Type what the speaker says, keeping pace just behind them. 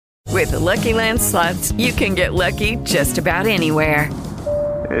With the Lucky Land Slots, you can get lucky just about anywhere.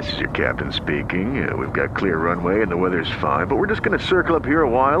 This is your captain speaking. We've got clear runway and the weather's fine, but we're just going to circle up here a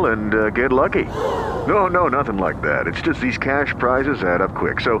while and get lucky. No, nothing like that. It's just these cash prizes add up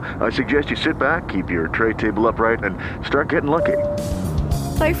quick. So I suggest you sit back, keep your tray table upright, and start getting lucky.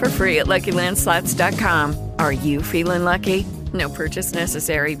 Play for free at LuckyLandSlots.com. Are you feeling lucky? No purchase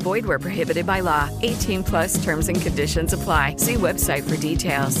necessary. Void where prohibited by law. 18+ terms and conditions apply. See website for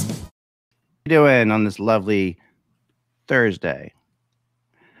details. What are you doing on this lovely Thursday?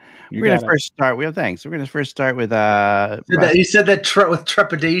 We're going to first start. Thanks. We're going to first start with you said that with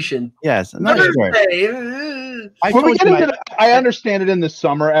trepidation. Yes. Not sure. I understand it in the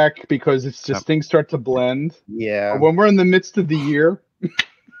summer, Ek, because it's just things start to blend. Yeah. When we're in the midst of the year. I'm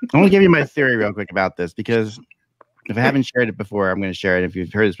going to give you my theory real quick about this, because if I haven't shared it before, I'm going to share it. If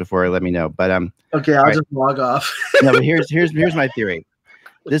you've heard this before, let me know. But okay, I'll just log off. No, but here's my theory.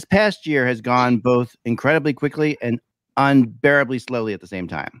 This past year has gone both incredibly quickly and unbearably slowly at the same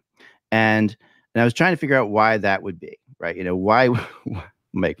time. And I was trying to figure out why that would be, right? You know, why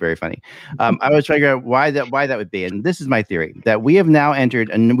make very funny. I was trying to figure out why that would be. And this is my theory, that we have now entered,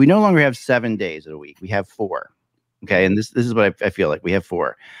 and we no longer have 7 days of a week. We have 4. Okay. And this is what I feel like. We have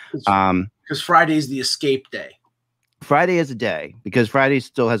 4. Because Friday is the escape day. Friday is a day, because Friday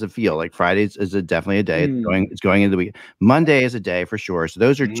still has a feel. Like Friday is definitely a day. It's going into the week. Monday is a day for sure. So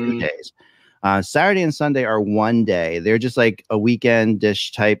those are 2 days. Saturday and Sunday are 1 day. They're just like a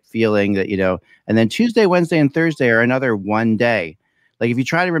weekend-ish type feeling that, you know, and then Tuesday, Wednesday, and Thursday are another 1 day. Like if you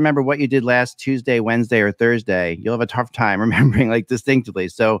try to remember what you did last Tuesday, Wednesday, or Thursday, you'll have a tough time remembering like distinctly.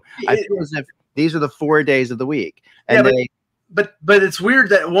 So I feel as if these are the 4 days of the week. And but it's weird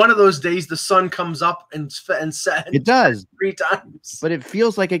that one of those days the sun comes up and sets. It does 3 times, but it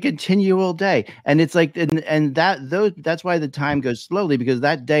feels like a continual day, and it's like that's why the time goes slowly, because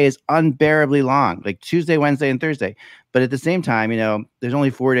that day is unbearably long, like Tuesday, Wednesday, and Thursday. But at the same time, you know, there's only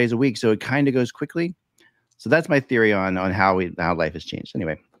 4 days a week, so it kind of goes quickly. So that's my theory on how life has changed.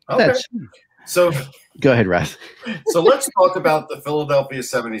 Anyway, okay. So go ahead, Russ. So let's talk about the Philadelphia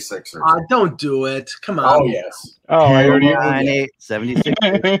 76ers. Don't do it. Come on. Oh, yes. Oh, I already 76.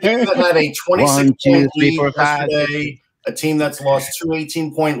 That had a 26-point lead yesterday. A team that's lost 2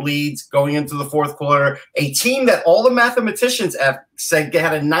 18-point leads going into the fourth quarter. A team that all the mathematicians said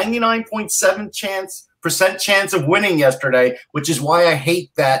had a 99.7% chance of winning yesterday, which is why I hate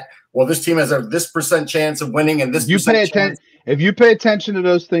that. Well, this team has this percent chance of winning, and this If you pay attention to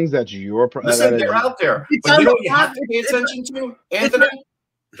those things, that's your problem. Listen, they're out there. But you know what you have to pay attention to, Anthony?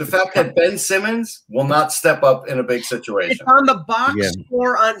 The fact that Ben Simmons will not step up in a big situation. It's on the box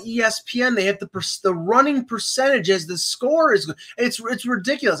score on ESPN. They have the running percentages. The score is it's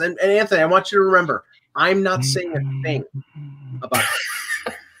ridiculous. And Anthony, I want you to remember, I'm not saying a thing about it.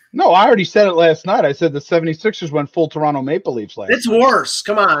 No, I already said it last night. I said the 76ers went full Toronto Maple Leafs last night. It's worse.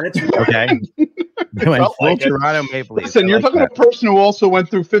 Come on. It's worse. Okay. Toronto Maple Leafs. Listen, you're talking to a person who also went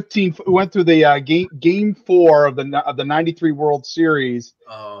through the game 4 of the 93 World Series.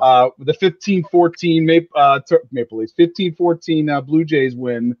 The 15-14 Maple Leafs, 15-14 Blue Jays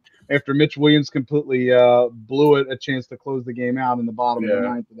win after Mitch Williams completely blew it a chance to close the game out in the bottom of the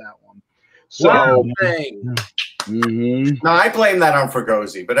 9th of that one. So No, I blame that on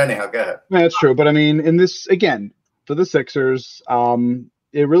Fregosi, but anyhow, go ahead. That's true. But I mean, in this, again, for the Sixers,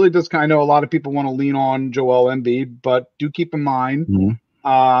 it really does kind of know a lot of people want to lean on Joel Embiid, but do keep in mind,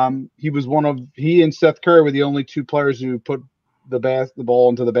 he and Seth Curry were the only 2 players who put the ball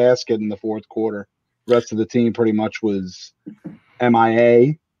into the basket in the fourth quarter. The rest of the team pretty much was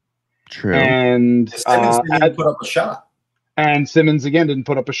MIA. True. And Simmons didn't put up a shot. And Simmons again didn't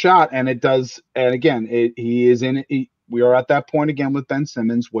put up a shot, and it does. And again, we are at that point again with Ben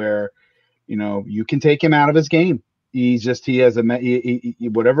Simmons where, you know, you can take him out of his game. He has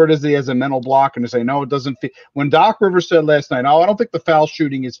whatever it is, he has a mental block, and to say no, it doesn't fit. When Doc Rivers said last night, I don't think the foul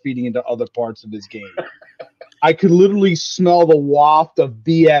shooting is feeding into other parts of his game. I could literally smell the waft of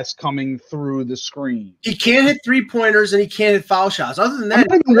BS coming through the screen. He can't hit 3-pointers and he can't hit foul shots. Other than that, I'm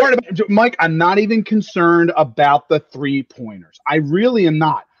not even worried about Mike. I'm not even concerned about the 3-pointers. I really am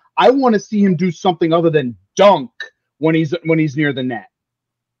not. I want to see him do something other than dunk when he's near the net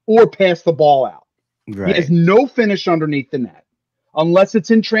or pass the ball out. Right. He has no finish underneath the net unless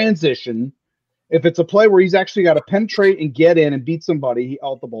it's in transition. If it's a play where he's actually got to penetrate and get in and beat somebody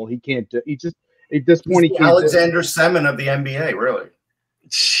out the ball, he can't do. He just at this point, he's the Alexander Semin of the NBA, really.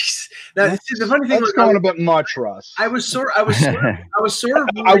 Jeez. Now, the funny thing was going a bit much, Russ. I was sort of. I will say.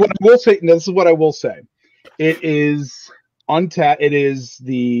 This is what I will say. It is untapped. It is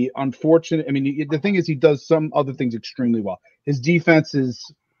the unfortunate. I mean, the thing is, he does some other things extremely well. His defense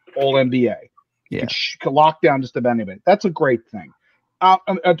is all NBA. Yeah. Can lock down just about anybody. That's a great thing.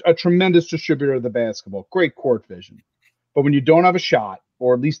 A tremendous distributor of the basketball, great court vision. But when you don't have a shot,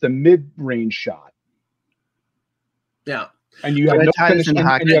 or at least a mid-range shot, yeah, and you have no finish, I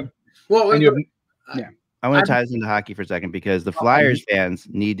want to tie this into hockey for a second because the Flyers fans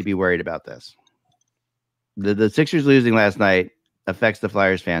need to be worried about this. The Sixers losing last night affects the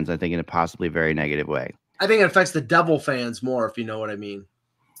Flyers fans, I think, in a possibly very negative way. I think it affects the Devil fans more, if you know what I mean.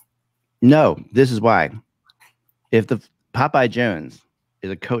 No, this is why. If the Popeye Jones is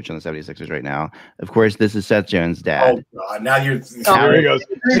a coach on the 76ers right now, of course, this is Seth Jones' dad. Oh, God. Now you're... Here he goes.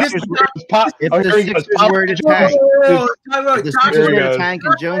 If the Sixers were to tank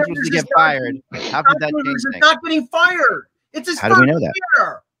and Jones was to get fired, how could that change things? He's not getting fired. It's his How do we know that?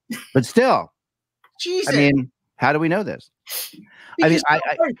 year. But still, Jesus. I mean, how do we know this? I mean,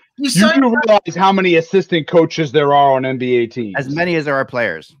 you do realize how many assistant coaches there are on NBA teams? As many as there are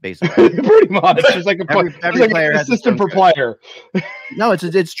players, basically. Pretty much. It's like every player has assistant per player. No,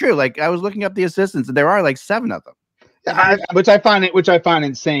 it's true. Like I was looking up the assistants, and there are like 7 of them. Which I find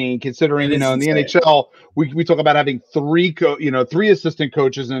insane, considering in the NHL we talk about having 3 assistant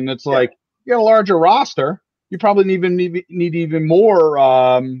coaches, and it's like you got a larger roster. You probably need even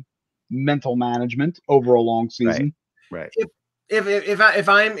more mental management over a long season. Right.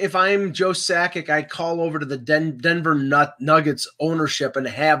 If I'm Joe Sakic, I'd call over to the Denver Nuggets ownership and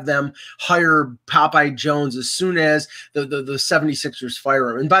have them hire Popeye Jones as soon as the 76ers fire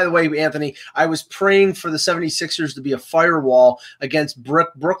him. And by the way, Anthony, I was praying for the 76ers to be a firewall against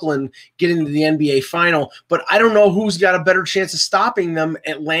Brooklyn getting to the NBA final, but I don't know who's got a better chance of stopping them,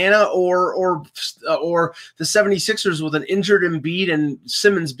 Atlanta or the 76ers with an injured Embiid and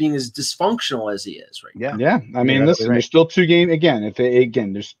Simmons being as dysfunctional as he is right now. Yeah. I mean, listen, there's still 2 games. Again,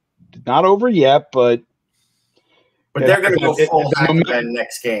 there's not over yet, but they're going to go full Hackman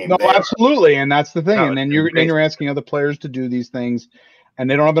next game. No, absolutely, and that's the thing. And then you're asking other players to do these things, and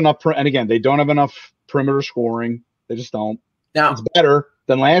they don't have enough. And again, they don't have enough perimeter scoring. They just don't. Now it's better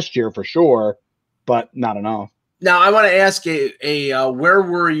than last year for sure, but not enough. Now I want to ask where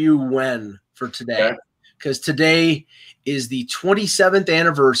were you when for today? Because today is the 27th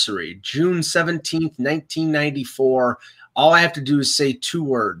anniversary, June 17th, 1994. All I have to do is say 2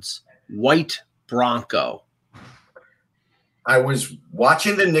 words: White Bronco. I was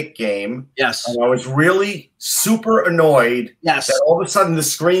watching the Knick game. Yes. And I was really super annoyed. Yes. That all of a sudden the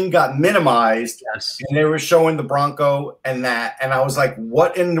screen got minimized. Yes. And they were showing the Bronco and that. And I was like,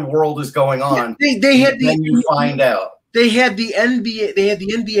 what in the world is going on? Yeah, they had then you find out. They had the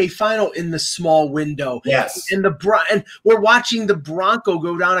NBA final in the small window. Yes. And we're watching the Bronco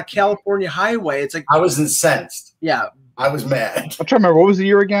go down a California highway. It's like I was incensed. Yeah. I was mad. I'm trying to remember, what was the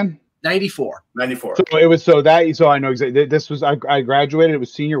year again? 94. So it was so I know exactly. This was I graduated. It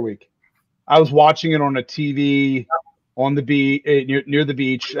was senior week. I was watching it on a TV on the beach near the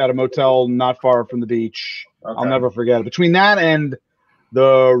beach at a motel not far from the beach. Okay. I'll never forget it. Between that and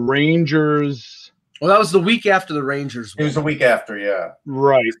the Rangers. Well, that was the week after the Rangers. It was the week after, yeah.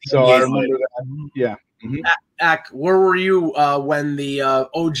 Right. So I remember that. Yeah. Mm-hmm. Where were you when the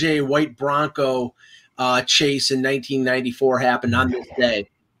OJ White Bronco chase in 1994 happened on this day?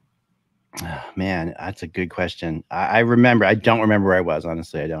 Oh, man, that's a good question. I remember. I don't remember where I was.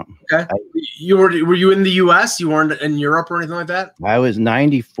 Honestly, I don't. Okay. Were you in the U.S.? You weren't in Europe or anything like that? I was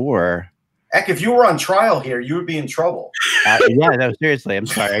 94. Heck, if you were on trial here, you would be in trouble. Yeah, no, seriously. I'm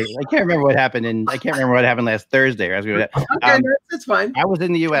sorry. I can't remember what happened. I can't remember what happened last Thursday. Okay, that's fine. I was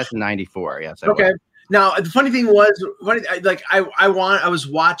in the U.S. in 94. Yes. Okay. Now the funny thing was,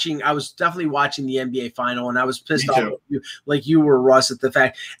 I was definitely watching the NBA final, and I was pissed off like you were, Russ, at the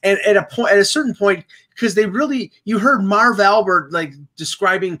fact. And at a certain point, because you heard Marv Albert like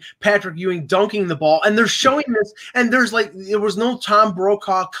describing Patrick Ewing dunking the ball, and they're showing this, and there was no Tom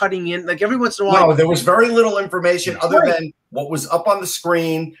Brokaw cutting in. Like every once in a while, no, there was very little information other than what was up on the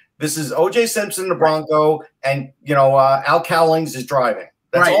screen. This is O.J. Simpson, the Bronco, and Al Cowlings is driving.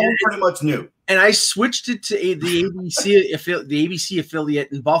 That's all we pretty much knew. And I switched it to the ABC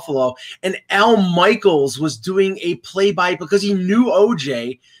affiliate in Buffalo, and Al Michaels was doing a play-by because he knew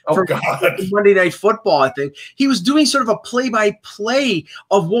OJ from Monday Night Football. I think he was doing sort of a play-by-play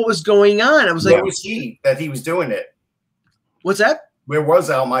of what was going on. I was like, where was he that he was doing it? What's that? Where was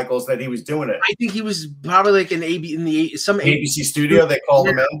Al Michaels that he was doing it? I think he was probably like some ABC studio. They called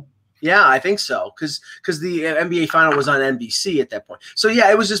him in. Yeah, I think so. Because the NBA final was on NBC at that point. So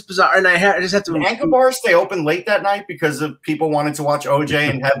yeah, it was just bizarre. And I just have to. Did Anchor Bar stay open late that night because of people wanted to watch OJ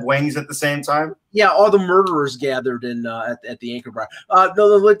and have wings at the same time? Yeah, all the murderers gathered in at the Anchor Bar. No,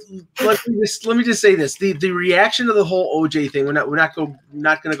 let me just say this: the reaction to the whole OJ thing. We're not going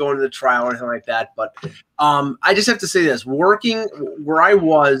to go into the trial or anything like that. But I just have to say this: working where I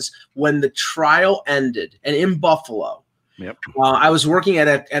was when the trial ended, and in Buffalo. Yep. I was working at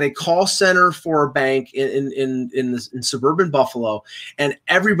a call center for a bank in suburban Buffalo, and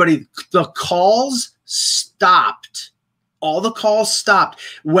the calls stopped. All the calls stopped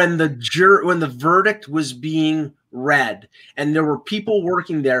when the verdict was being read, and there were people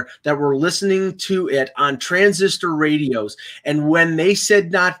working there that were listening to it on transistor radios. And when they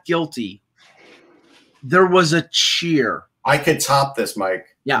said not guilty, there was a cheer. I could top this, Mike.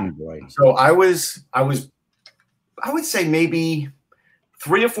 Yeah. So I would say maybe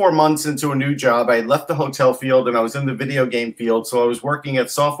 3 or 4 months into a new job. I had left the hotel field and I was in the video game field. So I was working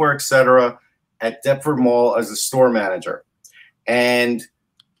at Software Etc. at Deptford Mall as a store manager. And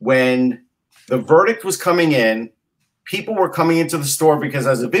when the verdict was coming in, people were coming into the store because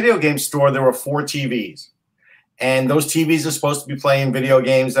as a video game store, there were 4 TVs. And those TVs are supposed to be playing video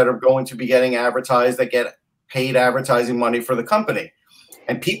games that are going to be getting advertised, that get paid advertising money for the company.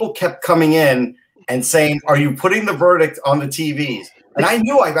 And people kept coming in and saying, "Are you putting the verdict on the TVs?" And I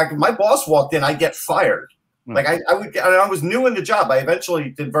knew if my boss walked in, I'd get fired. Like I was new in the job. I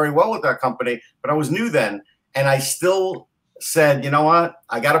eventually did very well with that company, but I was new then. And I still said, you know what?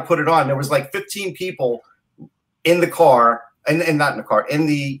 I got to put it on. There was like 15 people in the car and not in the car, in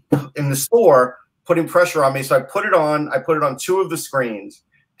the store putting pressure on me. So I put it on. I put it on 2 of the screens,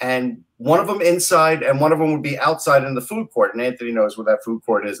 and one of them inside and one of them would be outside in the food court. And Anthony knows where that food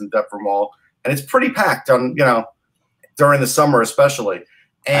court is in Deptford Mall. And it's pretty packed on, during the summer, especially.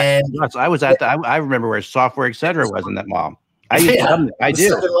 And I was at I remember where Software Etc. was in that mall. I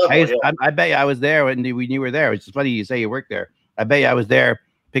bet you I was there when we knew you were there. It's funny you say you worked there. I bet you I was there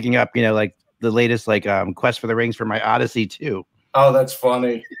picking up, like the latest Quest for the Rings for my Odyssey 2. Oh, that's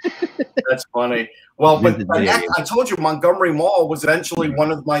funny. That's funny. Well, but I told you Montgomery Mall was eventually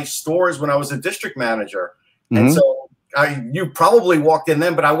one of my stores when I was a district manager. Mm-hmm. And so you probably walked in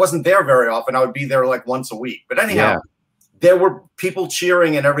then, but I wasn't there very often. I would be there like once a week. But anyhow, there were people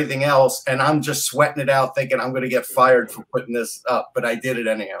cheering and everything else, and I'm just sweating it out, thinking I'm going to get fired for putting this up. But I did it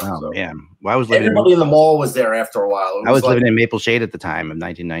anyhow. Oh so. Man, well, everybody in the mall was there after a while. I was living in Maple Shade at the time of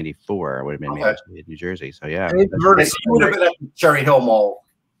 1994. I would have been in Maple Shade, New Jersey. So yeah, you would have been at Cherry Hill Mall.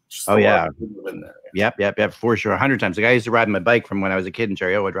 Oh yeah. Yep, for sure. 100 times. Like I used to ride my bike from when I was a kid in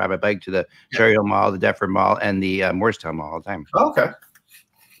Cherry Hill. I'd ride my bike to the Cherry Hill Mall, the Deptford Mall, and the Morristown Mall all the time. Oh, okay.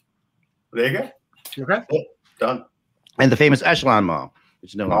 There you go. Okay. Yeah, done. And the famous Echelon Mall,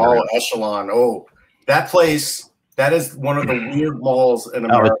 which is no longer. Oh, Echelon. Oh, that place. That is one of the weird malls in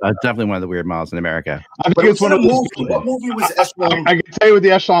America. Oh, it's definitely one of the weird malls in America. I think it's one of those. What movie was Echelon? I can tell you with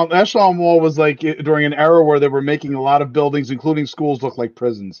the Echelon Mall was like during an era where they were making a lot of buildings, including schools, look like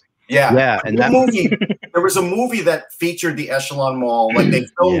prisons. Yeah. And that movie, there was a movie that featured the Echelon Mall, like they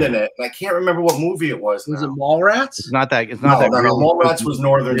filmed in it, and I can't remember what movie it was. Was it Mallrats? It's not that. It's not that. No, Mallrats was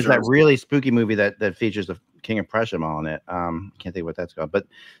Northern Jersey. There's that really spooky movie that features the King of Prussia Mall in it. Can't think of what that's called. But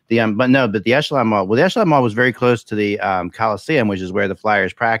the Echelon Mall. Well, the Echelon Mall was very close to the Coliseum, which is where the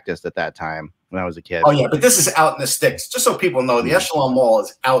Flyers practiced at that time when I was a kid. Oh yeah, but this is out in the sticks. Just so people know, the Echelon Mall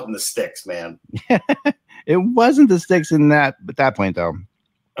is out in the sticks, man. It wasn't the sticks at that point though.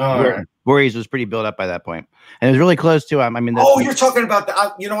 Right. Voorhees was pretty built up by that point, and it was really close to him. You're talking about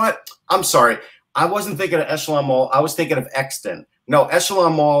the. You know what? I'm sorry. I wasn't thinking of Echelon Mall. I was thinking of Exton. No,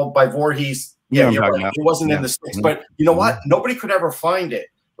 Echelon Mall by Voorhees. Yeah, you're right. It wasn't in the sticks, but you know what? Nobody could ever find it.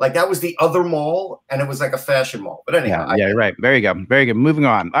 Like that was the other mall, and it was like a fashion mall. But anyhow, you're right. Very good. Very good. Moving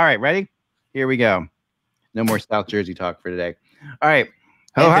on. All right, ready? Here we go. No more South Jersey talk for today. All right.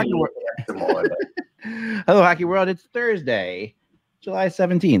 Hello, Hockey World. Hello, Hockey World. It's Thursday, July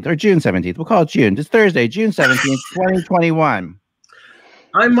 17th or June 17th. We'll call it June. It's Thursday, June 17th, 2021.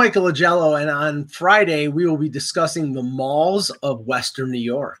 I'm Michael Agello, and on Friday, we will be discussing the malls of Western New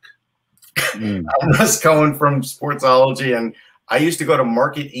York. I'm just going from Sportsology, and I used to go to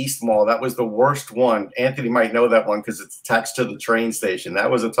Market East Mall. That was the worst one. Anthony might know that one because it's attached to the train station. That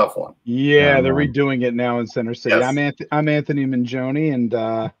was a tough one. Yeah, they're redoing it now in Center City. Yes. I'm Anthony Mangione, and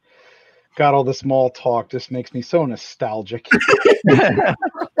got all this mall talk. Just makes me so nostalgic.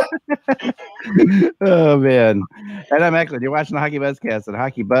 Oh man. And I'm Eckler. You're watching the HockeyBuzzCast at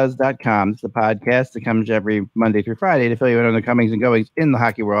HockeyBuzz.com. It's the podcast that comes every Monday through Friday to fill you in on the comings and goings in the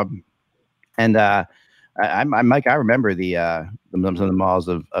hockey world. And I'm Mike. I remember some of the malls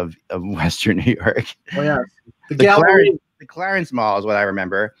of Western New York. Oh yeah, the Clarence Mall is what I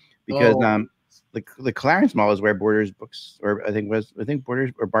remember because the Clarence Mall is where Borders Books, or I think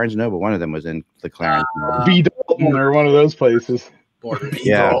Borders or Barnes & Noble. One of them was in the Clarence Mall. B. Dalton or one of those places. Borders.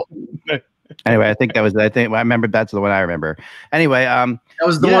 Yeah. Anyway, I remember that's the one I remember. Anyway, that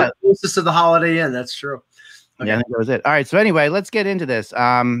was the one closest to the Holiday Inn. That's true. Okay. Yeah, I think that was it. All right. So anyway, let's get into this.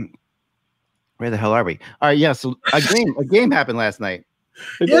 Where the hell are we? All right. Yeah. So a game happened last night.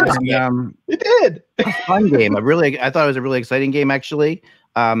 It did. A fun game. I thought it was a really exciting game. Actually,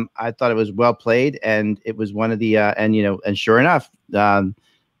 I thought it was well played, and it was one of the and sure enough, the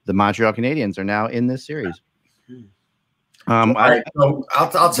Montreal Canadiens are now in this series. All right. So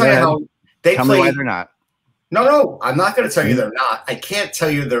I'll tell you how they tell played. Me why they're not. No, I'm not going to tell you they're not. I can't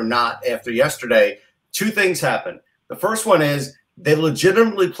tell you they're not after yesterday. Two things happened. The first one is they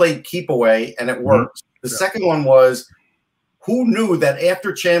legitimately played keep away, and it worked. The second one was, who knew that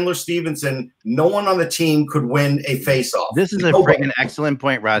after Chandler Stevenson, no one on the team could win a faceoff? This is a freaking excellent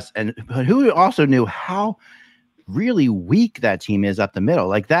point, Russ. And who also knew how really weak that team is up the middle?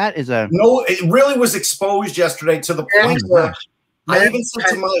 Like that is no. It really was exposed yesterday to the point where I even said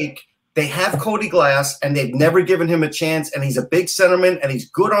to Mike, they have Cody Glass, and they've never given him a chance, and he's a big centerman, and he's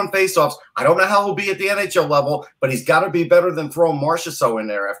good on faceoffs. I don't know how he'll be at the NHL level, but he's got to be better than throwing Marchessault in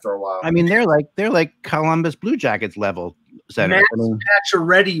there after a while. I mean, they're like Columbus Blue Jackets level center. Max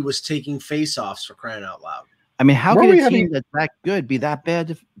Pacioretty was taking faceoffs, for crying out loud. I mean, how can a team that's that good be that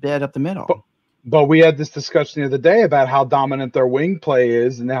bad up the middle? But we had this discussion the other day about how dominant their wing play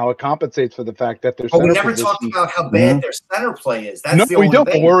is and how it compensates for the fact that their center we never talked about how bad their center play is. That's we don't.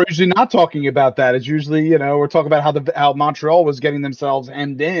 Thing. We're usually not talking about that. It's usually, we're talking about how Montreal was getting themselves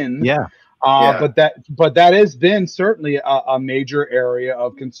hemmed in. Yeah. But that has been certainly a major area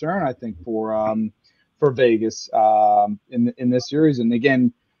of concern, I think, for Vegas in this series. And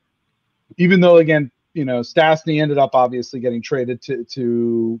again, even though Stastny ended up obviously getting traded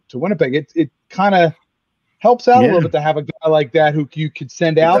to Winnipeg, it kind of helps out a little bit to have a guy like that who you could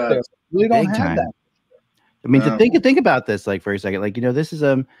send out there. Really don't have that. I mean, to think about this for a second, this is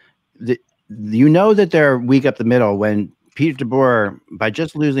that they're weak up the middle when Peter DeBoer, by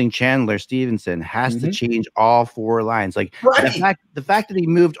just losing Chandler Stevenson, has to change all four lines. The fact that he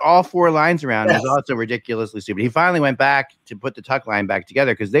moved all four lines around is also ridiculously stupid. He finally went back to put the tuck line back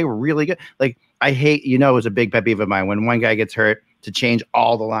together because they were really good. I hate, it was a big pet peeve of mine when one guy gets hurt to change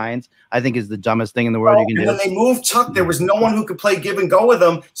all the lines. I think is the dumbest thing in the world you can do. When they moved Tuck, there was no one who could play give and go with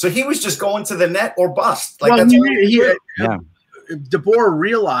him, so he was just going to the net or bust. DeBoer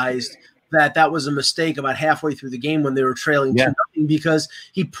realized that was a mistake about halfway through the game when they were trailing 2-0 because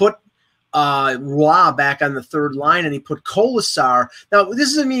he put Roy back on the third line and he put Kolasar. Now,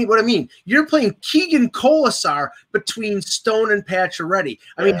 this is what I mean. You're playing Keegan Kolasar between Stone and Pacioretty.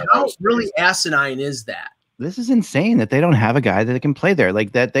 I mean, how really asinine is that? This is insane that they don't have a guy that can play there.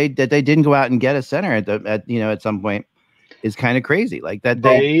 That they didn't go out and get a center at some point is kind of crazy.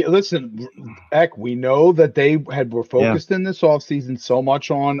 Listen, Eck, we know that they were focused in this offseason so much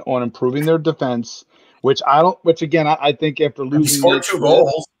on improving their defense, which again I think after losing, he scored 2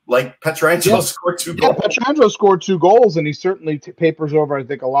 goals. Pietrangelo scored 2 goals. Yeah, Pietrangelo scored 2 goals, and he certainly papers over, I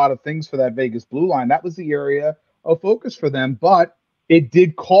think, a lot of things for that Vegas blue line. That was the area of focus for them, but it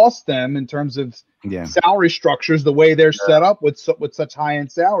did cost them in terms of salary structures, the way they're set up with such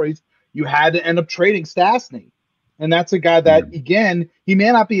high-end salaries. You had to end up trading Stastny. And that's a guy that, again, he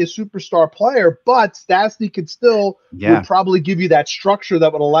may not be a superstar player, but Stastny could still would probably give you that structure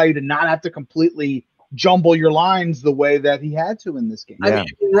that would allow you to not have to completely jumble your lines the way that he had to in this game. I mean,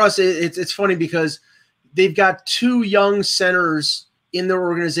 Russ, it's funny because they've got 2 young centers in their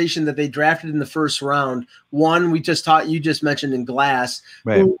organization that they drafted in the first round. One you just mentioned in Glass,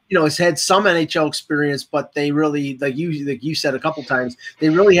 who has had some NHL experience, but they really, like you said a couple times, they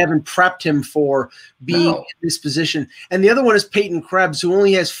really haven't prepped him for being in this position. And the other one is Peyton Krebs, who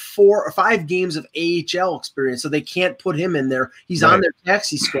only has 4 or 5 games of AHL experience, so they can't put him in there. He's on their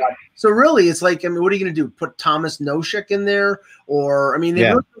taxi squad. So really, it's what are you going to do? Put Thomas Nosek in there, or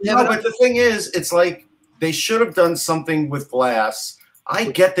really but the thing is, it's they should have done something with Glass. I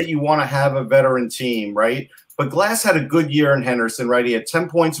get that you want to have a veteran team, right? But Glass had a good year in Henderson, right? He had 10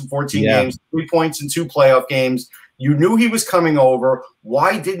 points in 14 games, 3 points in 2 playoff games. You knew he was coming over.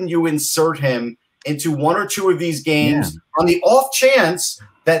 Why didn't you insert him into 1 or 2 of these games on the off chance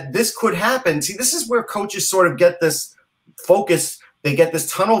that this could happen? See, this is where coaches sort of get this focus they get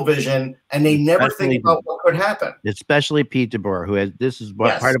this tunnel vision and they never think about what could happen. Especially Pete DeBoer, who has this is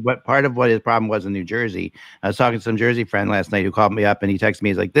what part of what his problem was in New Jersey. I was talking to some Jersey friend last night who called me up and he texted me.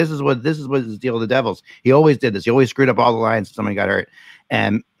 He's like, this is what is the deal with the Devils. He always did this. He always screwed up all the lines if somebody got hurt.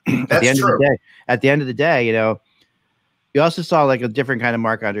 And at the end of the day, you know, you also saw like a different kind of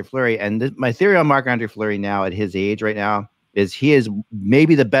Marc-Andre Fleury. And my theory on Marc-Andre Fleury now at his age right now is he is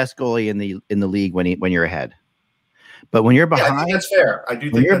maybe the best goalie in the league when you're ahead. But when you're behind, I think that's fair. I do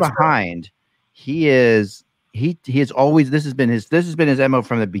think when you're that's behind, fair. He has always this has been his MO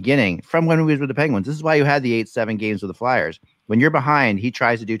from the beginning, from when he was with the Penguins. This is why you had the 8-7 games with the Flyers. When you're behind, he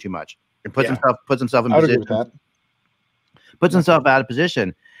tries to do too much and puts himself in position. Puts himself out of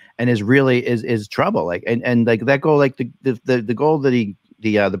position and is trouble. Like and like that goal, like the goal that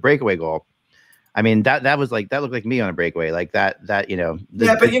the breakaway goal. I mean, that was like, that looked like me on a breakaway, like that, you know.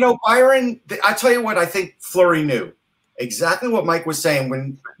 But you know, Byron, I tell you what, I think Fleury knew exactly what Mike was saying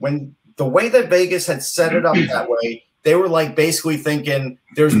when the way that Vegas had set it up that way, they were like basically thinking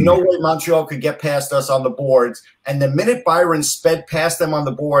there's no way Montreal could get past us on the boards. And the minute Byron sped past them on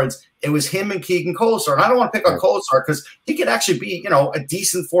the boards, it was him and Keegan Colasar. And I don't want to pick on Colasar because he could actually be, you know, a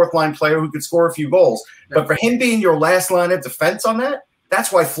decent fourth line player who could score a few goals. But for him being your last line of defense on that,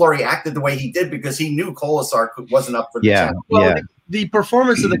 that's why Fleury acted the way he did, because he knew Colasar wasn't up for the challenge. Well, the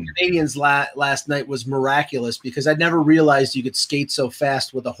performance of the Canadians last night was miraculous because I never realized you could skate so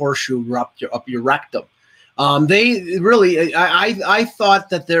fast with a horseshoe up your rectum. They really, I thought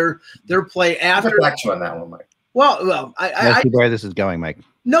that their play after. I'll get back to you on that one, Mike. Well, I see where this is going, Mike.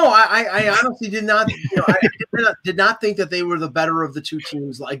 No, I honestly did not. You know, I did not think that they were the better of the two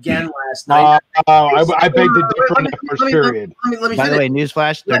teams again last night. I beg to differ in the first period. Let me By finish. the way,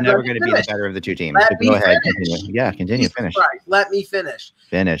 newsflash: they're never going to be the better of the two teams. So go ahead, continue. Yeah, continue. Finish. Let me finish.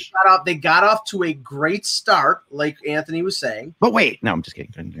 Finish. They got off to a great start, like Anthony was saying. But wait, no, I'm just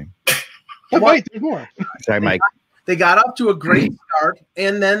kidding. Continue. Wait, there's more. Sorry, Mike. They got up to a great start,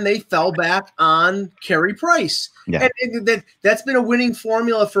 and then they fell back on Carey Price. Yeah. And that's been a winning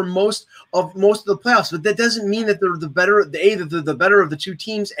formula for most of the playoffs. But that doesn't mean that they're the better. That they're the better of the two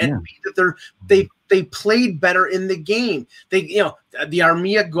teams, and B, that they played better in the game. They, you know, the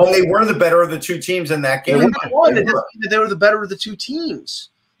Armia goal. Well, they were the better of the two teams in that game. It doesn't mean that they were the better of the two teams.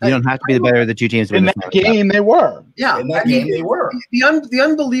 You don't have to be the better of the two teams. In that game, they were. Yeah, in that game, they were. The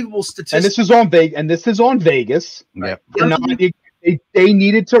unbelievable statistic. And this is on Vegas. Yep. They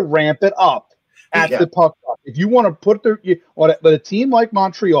needed to ramp it up at the puck drop. If you want to put but a team like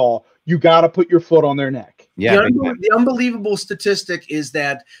Montreal, you got to put your foot on their neck. Yeah, the unbelievable statistic is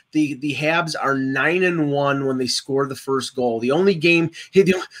that the Habs are 9-1 when they score the first goal. The only thing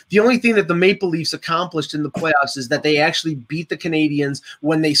that the Maple Leafs accomplished in the playoffs is that they actually beat the Canadians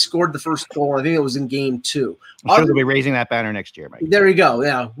when they scored the first goal. I think it was in Game 2. I'm sure they'll be raising that banner next year, Mike. There you go.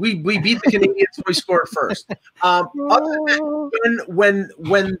 Yeah, we beat the Canadians when we scored first. Other than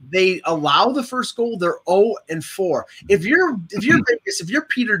when they allow the first goal, they're 0-4. If you're Vegas, if you're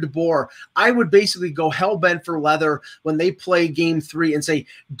Peter DeBoer, I would basically go hell bent for leather when they play Game 3 and say,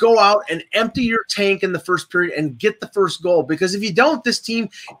 go out and empty your tank in the first period and get the first goal. Because if you don't, this team,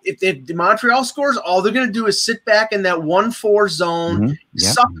 if Montreal scores, all they're going to do is sit back in that 1-4 zone,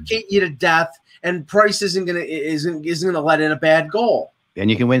 suffocate you to death, and Price isn't gonna let in a bad goal.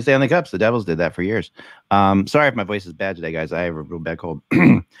 And you can win Stanley Cups. The Devils did that for years. Sorry if my voice is bad today, guys. I have a real bad cold.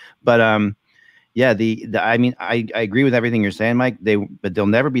 But yeah, I mean, I agree with everything you're saying, Mike. But they'll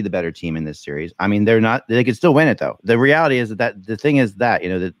never be the better team in this series. I mean, they're not. They could still win it though. The reality is that the thing is that, you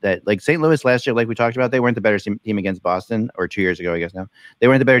know, that like St. Louis last year, like we talked about, they weren't the better team against Boston, or 2 years ago, I guess now they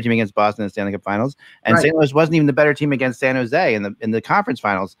weren't the better team against Boston in the Stanley Cup Finals, and St. Louis wasn't even the better team against San Jose in the conference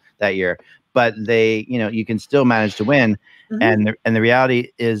finals that year. But they, you know, you can still manage to win, and the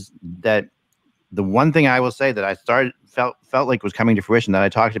reality is that the one thing I will say that I felt like was coming to fruition that I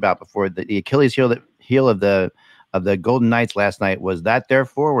talked about before, the Achilles heel of the Golden Knights last night was that their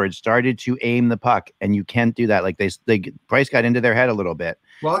forwards started to aim the puck, and you can't do that. Like Price got into their head a little bit.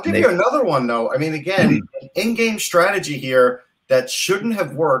 Well, I'll give you another one though. I mean, again, in-game strategy here that shouldn't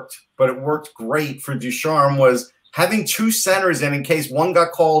have worked, but it worked great for Ducharme was having two centers in case one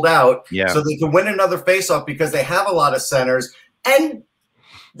got called out, so they could win another faceoff because they have a lot of centers, and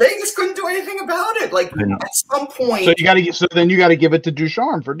Vegas couldn't do anything about it. Like at some point, then you got to give it to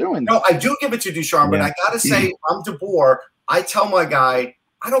Ducharme for doing that. No, I do give it to Ducharme, but I got to say, I'm DeBoer. I tell my guy,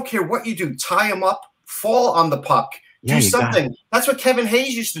 I don't care what you do, tie him up, fall on the puck. Do something. That's what Kevin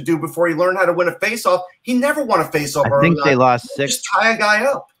Hayes used to do before he learned how to win a faceoff. He never won a faceoff. I think they lost 6. Just tie a guy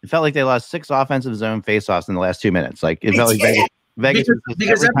up. It felt like they lost 6 offensive zone faceoffs in the last 2 minutes. Like it felt like Vegas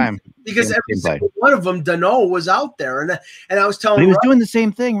because every single one of them, Dano was out there, and I was telling. But he was doing the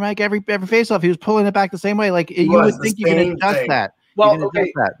same thing, right? Every face-off, he was pulling it back the same way. Like you would think you can adjust that. Well,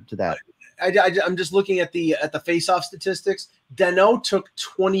 adjust that to that. I'm just looking at the face-off statistics. Dano took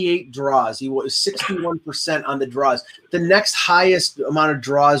 28 draws. He was 61% on the draws. The next highest amount of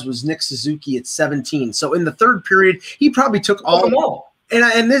draws was Nick Suzuki at 17. So in the third period, he probably took all of them.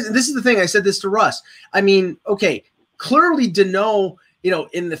 And this is the thing. I said this to Russ. I mean, okay, clearly Dano,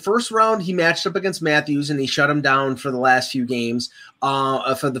 in the first round, he matched up against Matthews and he shut him down for the last few games,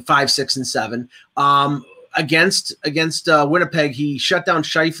 for the 5, 6, and 7. Against Winnipeg, he shut down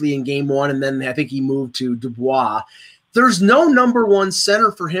Scheifele in game 1, and then I think he moved to Dubois. There's no number one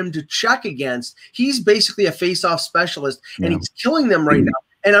center for him to check against. He's basically a face-off specialist, and he's killing them right now.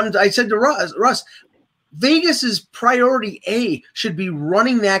 And I said to Russ, Vegas's priority A should be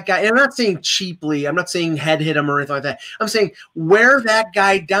running that guy. And I'm not saying cheaply. I'm not saying head hit him or anything like that. I'm saying wear that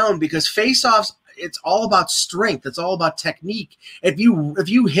guy down, because face-offs, it's all about strength. It's all about technique. If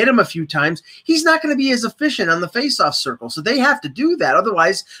you hit him a few times, he's not going to be as efficient on the face-off circle. So they have to do that.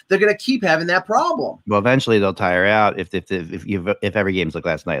 Otherwise, they're going to keep having that problem. Well, eventually they'll tire out if every game's like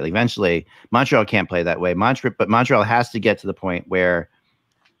last night. Like eventually, Montreal can't play that way. But Montreal has to get to the point where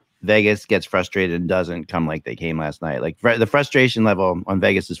Vegas gets frustrated and doesn't come like they came last night. Like the frustration level on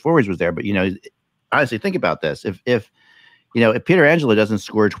Vegas's forwards was there. But honestly, think about this: if Peter Angelo doesn't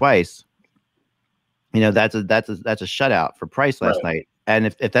score twice, that's a shutout for Price last night. And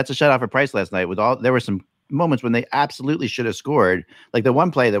if that's a shutout for Price last night, there were some moments when they absolutely should have scored. Like the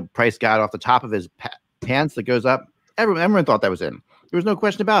one play that Price got off the top of his pants that goes up, everyone thought that was in. There was no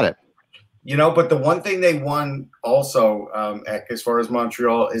question about it. But the one thing they won also, as far as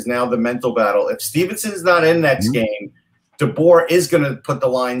Montreal, is now the mental battle. If Stevenson's not in next game, DeBoer is going to put the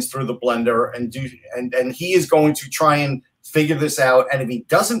lines through the blender and he is going to try and figure this out. And if he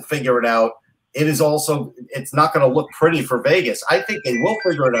doesn't figure it out, it's not going to look pretty for Vegas. I think they will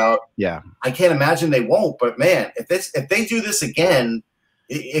figure it out. Yeah. I can't imagine they won't, but man, if they do this again,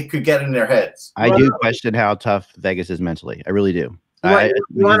 it could get in their heads. I do question how tough Vegas is mentally. I really do. They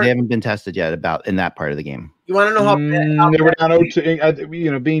haven't been tested yet in that part of the game. You want to know how bad they were down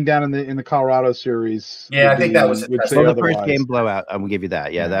 0-2, being down in the Colorado series. Yeah, I think that was the first game blowout. I will give you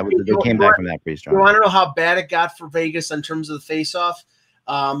that. Yeah, that was they came back from that pretty strong. You want to know how bad it got for Vegas in terms of the face-off?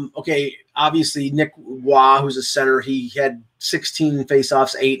 Okay, obviously Nick Waugh, who's a center, he had 16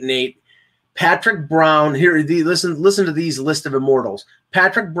 face-offs, 8 and 8. Patrick Brown, listen to these list of immortals.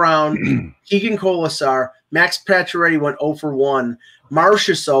 Patrick Brown, Keegan Colasar, Max Pacioretty went 0 for 1.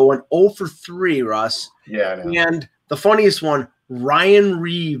 Marchessault went 0 for 3, Russ. Yeah, I know. And the funniest one, Ryan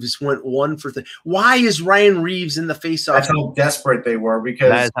Reeves went 1 for 3. Why is Ryan Reeves in the faceoff? That's how desperate they were, because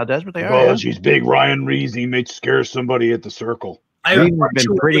that's how desperate they are. He's big Ryan Reeves. He may scare somebody at the circle. Reeves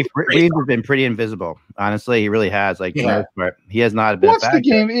has been pretty invisible. Honestly, he really has. Like for the most part, he has not been. What's the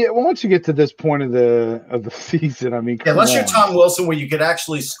game? Once you get to this point of the season, I mean, unless you're Tom Wilson, where you could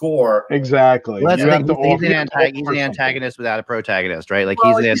actually score. Exactly. Well, he's an antagonist without a protagonist, right? Like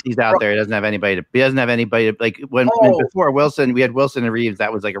he's out there. He doesn't have anybody. He doesn't have anybody. Like when before Wilson, we had Wilson and Reeves.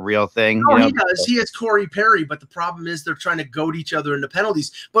 That was like a real thing. No, he does. He has Corey Perry, but the problem is they're trying to goad each other into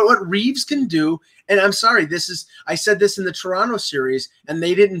penalties. But what Reeves can do. And I'm sorry, I said this in the Toronto series, and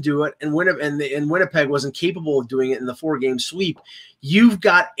they didn't do it, and Winnipeg wasn't capable of doing it in the 4-game sweep. You've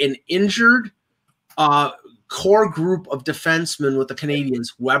got an injured core group of defensemen with the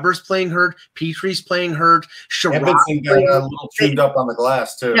Canadians. Weber's playing hurt, Petrie's playing hurt, Edmondson got a little tuned up on the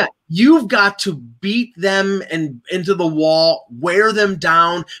glass too. Yeah, you've got to beat them and into the wall, wear them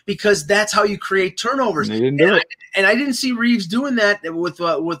down, because that's how you create turnovers. They didn't do it. And I didn't see Reeves doing that with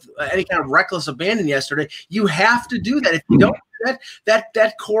any kind of reckless abandon yesterday. You have to do that. If you don't do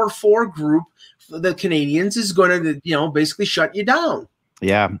that core 4 group, the Canadians, is going to basically shut you down.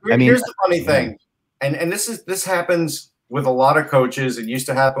 Yeah, here's the funny thing, and this happens with a lot of coaches. It used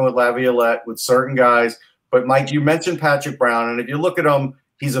to happen with Laviolette, with certain guys. But Mike, you mentioned Patrick Brown, and if you look at him,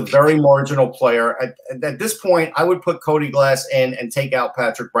 he's a very marginal player. At this point, I would put Cody Glass in and take out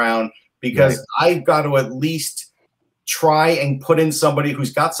Patrick Brown, because I've got to at least try and put in somebody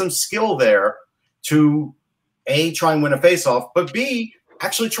who's got some skill there to A, try and win a faceoff, but B,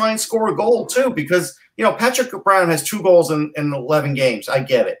 actually try and score a goal too, because Patrick Brown has 2 goals in 11 games. I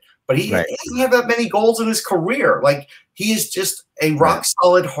get it, but he doesn't have that many goals in his career. Like, he is just a rock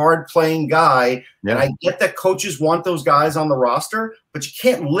solid, hard playing guy. Yeah. And I get that coaches want those guys on the roster, but you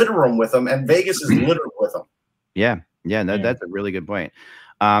can't litter them with them, and Vegas is littered with them. Yeah, that's a really good point.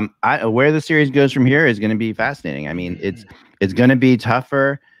 Where the series goes from here is going to be fascinating. I mean, it's going to be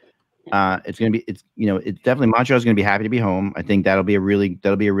tougher It's definitely Montreal's going to be happy to be home. I think that'll be a really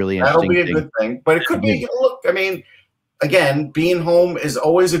interesting thing. Good thing. But it could be. Look, I mean, again, being home is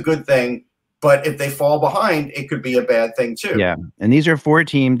always a good thing. But if they fall behind, it could be a bad thing too. Yeah, and these are two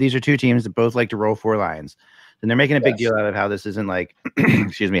teams that both like to roll 4 lines. And they're making a big deal out of how this isn't like,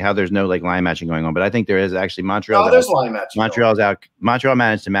 excuse me, how there's no like line matching going on. But I think there is actually Montreal. There's line matching. Montreal's out. Montreal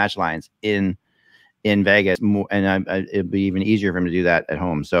managed to match lines in Vegas, and it'd be even easier for him to do that at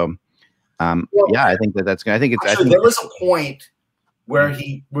home. So, I think that's. I think it's. There was a point where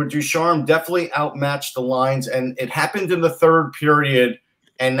Ducharme definitely outmatched the lines, and it happened in the 3rd period,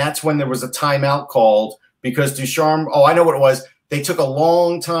 and that's when there was a timeout called because Ducharme. Oh, I know what it was. They took a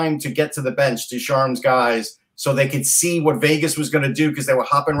long time to get to the bench, Ducharme's guys, so they could see what Vegas was going to do because they were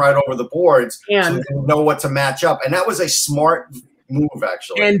hopping right over the boards, so they didn't know what to match up. And that was a smart move,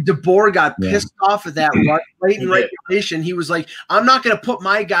 actually. And DeBoer got pissed off at that late in regulation. He was like, I'm not going to put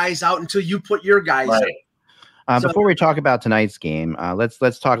my guys out until you put your guys out. Before we talk about tonight's game, let's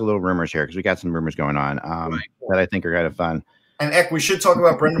talk a little rumors here because we got some rumors going on that I think are kind of fun. And Eck, we should talk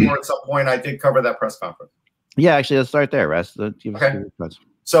about Brendan Moore at some point. I did cover that press conference. Yeah, actually, let's start there, Russ. Okay.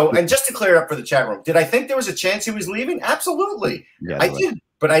 So, and just to clear it up for the chat room, did I think there was a chance he was leaving? Absolutely. Yeah, I did.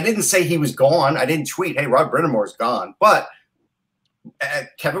 But I didn't say he was gone. I didn't tweet, hey, Rod Brind'Amour's gone. But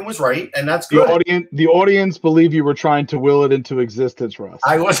Kevin was right, and that's good. The audience believe you were trying to will it into existence, Russ.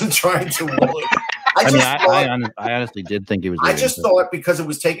 I wasn't trying to will it. I honestly did think he was leaving. I just thought because it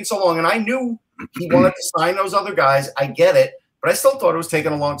was taking so long, and I knew he wanted to sign those other guys. I get it. But I still thought it was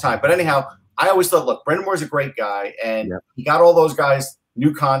taking a long time. But anyhow, I always thought, look, Brind'Amour's a great guy, and he got all those guys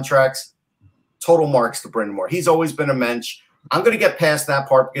new contracts. Total marks to Brind'Amour. He's always been a mensch. I'm going to get past that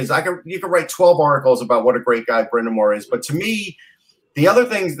part because you can write 12 articles about what a great guy Brind'Amour is. But to me, the other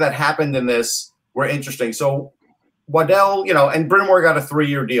things that happened in this were interesting. So Waddell, and Brind'Amour got a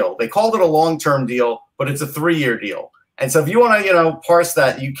 3-year deal. They called it a long-term deal, but it's a 3-year deal. And so if you want to, parse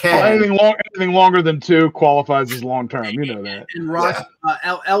that, you can. Anything longer than 2 qualifies as long term. You know that. And Ross,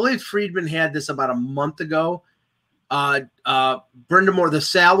 Elliot Friedman had this about a month ago. Brind'Amour, the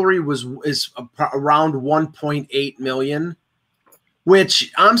salary is around $1.8 million,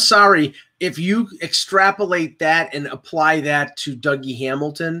 which I'm sorry if you extrapolate that and apply that to Dougie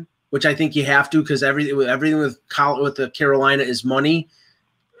Hamilton, which I think you have to because everything with the Carolina is money.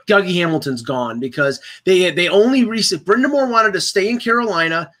 Dougie Hamilton's gone because they only Brind'Amour wanted to stay in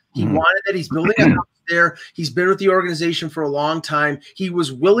Carolina. He wanted that. He's building a house there. He's been with the organization for a long time. He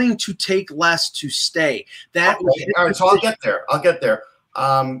was willing to take less to stay. All right, so I'll get there.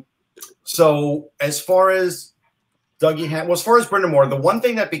 So as far as as far as Brind'Amour, the one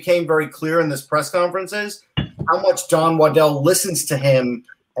thing that became very clear in this press conference is how much Don Waddell listens to him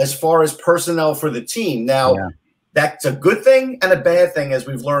as far as personnel for the team. Now, that's a good thing and a bad thing, as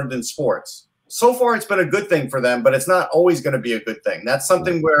we've learned in sports. So far, it's been a good thing for them, but it's not always going to be a good thing. That's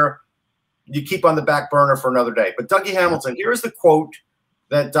something where you keep on the back burner for another day. But Dougie Hamilton, here's the quote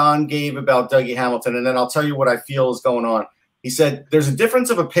that Don gave about Dougie Hamilton, and then I'll tell you what I feel is going on. He said, there's a difference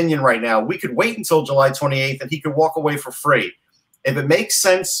of opinion right now. We could wait until July 28th, and he could walk away for free. If it makes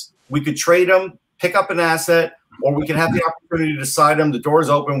sense, we could trade him, pick up an asset, or we can have the opportunity to sign him. The door's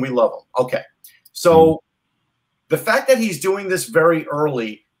open. We love him. Okay. So the fact that he's doing this very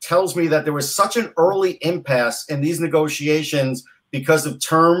early tells me that there was such an early impasse in these negotiations because of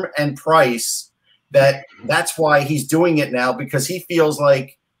term and price that's why he's doing it now, because he feels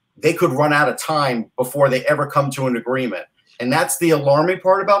like they could run out of time before they ever come to an agreement. And that's the alarming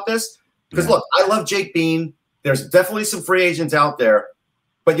part about this. Because, look, I love Jake Bean. There's definitely some free agents out there.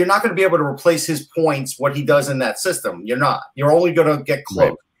 But you're not going to be able to replace his points, what he does in that system. You're not. You're only going to get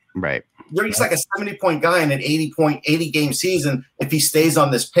close. Right. He's like a 70-point guy in an 80-game season if he stays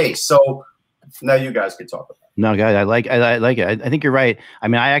on this pace. So now you guys can talk about it. No, guys, I like it. I think you're right. I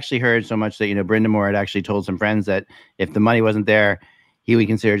mean, I actually heard so much that, Brind'Amour had actually told some friends that if the money wasn't there, he would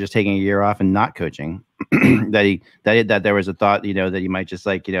consider just taking a year off and not coaching. that there was a thought, that he might just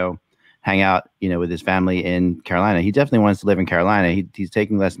hang out, with his family in Carolina. He definitely wants to live in Carolina. He's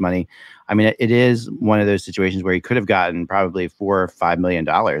taking less money. I mean, it is one of those situations where he could have gotten probably $4 or $5 million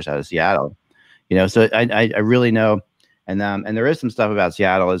out of Seattle, so I really know. And there is some stuff about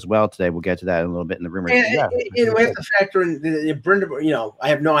Seattle as well today. We'll get to that in a little bit in the rumors. And we have to factor in Brind'Amour. I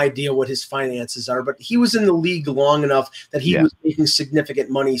have no idea what his finances are, but he was in the league long enough that he was making significant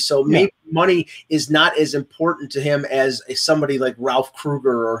money. So maybe money is not as important to him as somebody like Ralph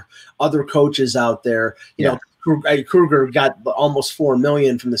Kruger or other coaches out there. Kruger got almost $4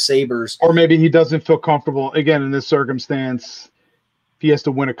 million from the Sabres. Or maybe he doesn't feel comfortable again in this circumstance. If he has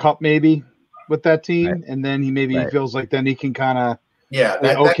to win a cup, maybe with that team, and then he feels like then he can kind of Yeah.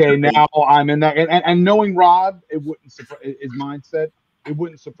 Now I'm in that, and knowing Rod, it wouldn't surprise his mindset. It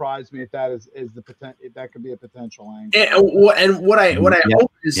wouldn't surprise me if that is the potential. That could be a potential angle. And what I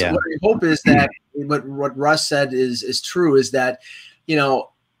hope is that what Russ said is true, is that, you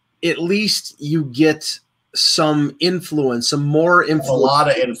know, at least you get some influence, some more influence. A lot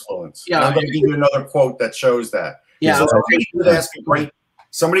of influence. Yeah, and I'm going to give you another quote that shows that. Yeah, so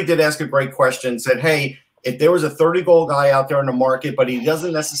somebody did ask a great question. Said, "Hey, if there was a 30-goal guy out there in the market, but he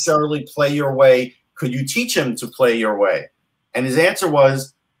doesn't necessarily play your way, could you teach him to play your way?" And his answer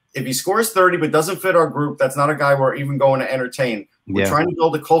was, "If he scores 30 but doesn't fit our group, that's not a guy we're even going to entertain. We're trying to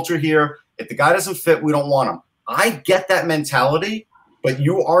build a culture here. If the guy doesn't fit, we don't want him." I get that mentality, but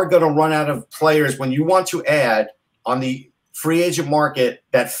you are going to run out of players when you want to add on the free agent market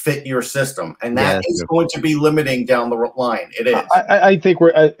that fit your system. And that is going to be limiting down the line. It is. I think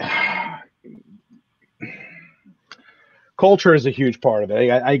culture is a huge part of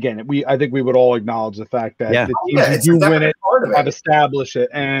it. I think we would all acknowledge the fact that the teams that do win it have established it,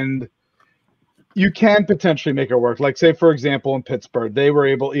 and you can potentially make it work. Like, say, for example, in Pittsburgh, they were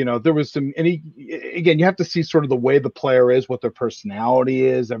able, you know, there was some, again, you have to see sort of the way the player is, what their personality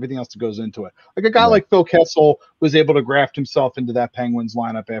is, everything else that goes into it. Like a guy like Phil Kessel was able to graft himself into that Penguins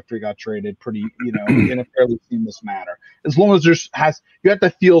lineup after he got traded pretty, you know, in a fairly seamless manner. As long as you have to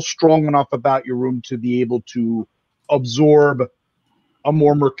feel strong enough about your room to be able to absorb a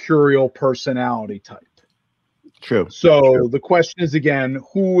more mercurial personality type. True. So the question is, again,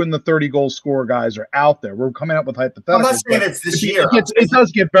 who in the 30-goal score guys are out there? We're coming up with hypotheticals. I'm not saying it's this year. It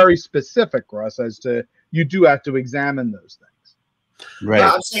does get very specific, Russ, as to you do have to examine those things. Right.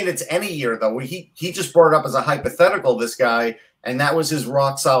 Yeah, I'm saying it's any year, though. He just brought it up as a hypothetical, this guy, and that was his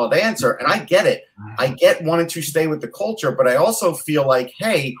rock-solid answer. And I get it. I get wanting to stay with the culture, but I also feel like,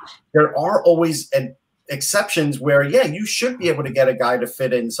 hey, there are always exceptions where, you should be able to get a guy to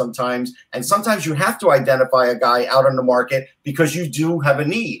fit in sometimes. And sometimes you have to identify a guy out on the market because you do have a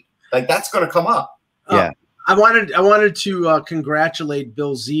need. Like, that's going to come up. Yeah. I wanted to congratulate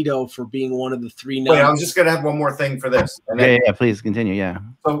Bill Zito for being one of the 3 Wait, I was just going to have one more thing for this. And then, please continue. Yeah.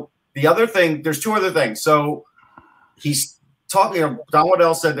 So the other thing, there's 2 other things. So he's talking, Don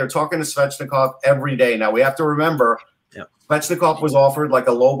Waddell said they're talking to Svechnikov every day. Now we have to remember, Svechnikov was offered like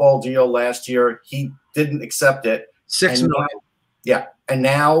a lowball deal last year. He didn't accept it. $6 million. Yeah. And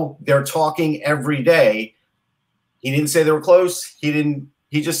now they're talking every day. He didn't say they were close. He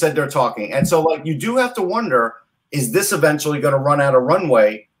just said they're talking. And so, like, you do have to wonder, is this eventually going to run out of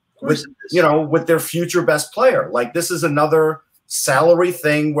runway with, with their future best player? Like, this is another salary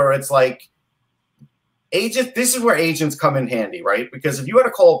thing where it's like, this is where agents come in handy, right? Because if you had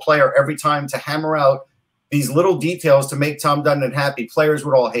to call a player every time to hammer out these little details to make Tom Dundon happy, players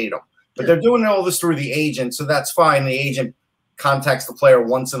would all hate him. But they're doing all this through the agent, so that's fine. The agent contacts the player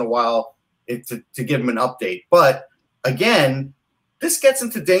once in a while to give him an update. But, again, this gets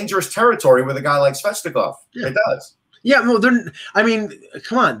into dangerous territory with a guy like Svechnikov. Yeah. It does. Yeah, well,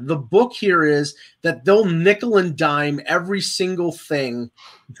 come on. The book here is that they'll nickel and dime every single thing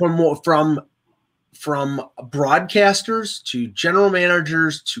from broadcasters to general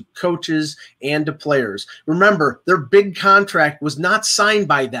managers to coaches and to players. Remember, their big contract was not signed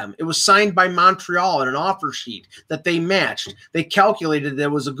by them. It was signed by Montreal in an offer sheet that they matched. They calculated that it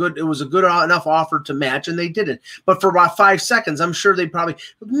was a good enough offer to match, and they did it. But for about 5 seconds, I'm sure they probably,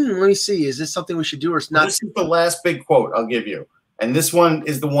 let me see, is this something we should do or not? This is the last big quote I'll give you. And this one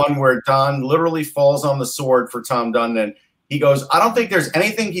is the one where Don literally falls on the sword for Tom Dundon. He goes, I don't think there's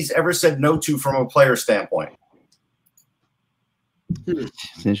anything he's ever said no to from a player standpoint.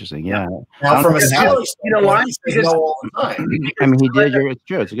 It's interesting, yeah. Now, from a salary standpoint, he says no all the time. I mean, he did. It's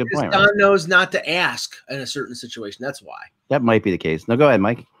true. It's a good point. Don knows not to ask in a certain situation. That's why. That might be the case. No, go ahead,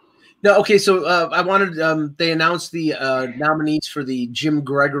 Mike. No, okay. So I wanted. They announced the nominees for the Jim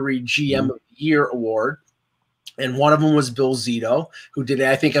Gregory GM of the Year award, and one of them was Bill Zito, who did,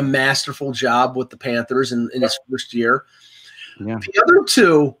 I think, a masterful job with the Panthers in his first year. Yeah. The other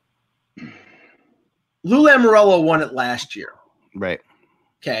 2, Lou Lamoriello won it last year. Right.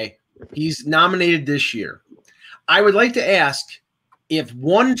 Okay. He's nominated this year. I would like to ask if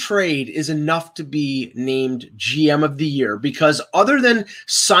one trade is enough to be named GM of the year, because other than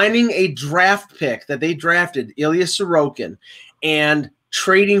signing a draft pick that they drafted, Ilya Sorokin, and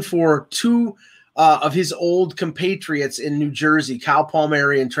trading for 2 of his old compatriots in New Jersey, Kyle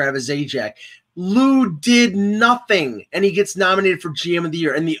Palmieri and Travis Zajac, Lou did nothing, and he gets nominated for GM of the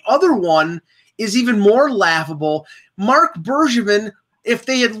year. And the other one is even more laughable. Mark Bergevin, if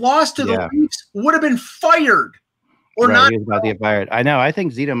they had lost to the Leafs, would have been fired or not. He was about to get fired. I know. I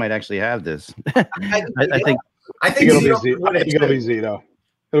think Zito might actually have this. I think I think it'll be Zito would win it. it'll be Zito.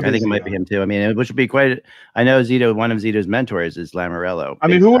 I think it might be him too. I mean, which would be quite. I know Zito. One of Zito's mentors is Lamoriello. I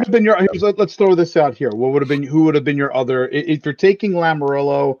mean, who would have been your? Let's throw this out here. What would have been? Who would have been your other? If you're taking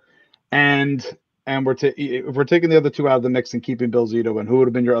Lamoriello, and if we're taking the other two out of the mix and keeping Bill Zito, and who would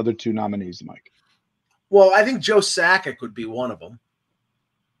have been your other two nominees, Mike? Well, I think Joe Sakic would be one of them.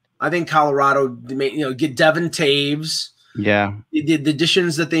 I think Colorado, get Devin Taves. Yeah, the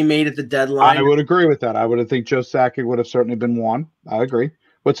additions that they made at the deadline. I would agree with that. I would have think Joe Sakic would have certainly been one. I agree.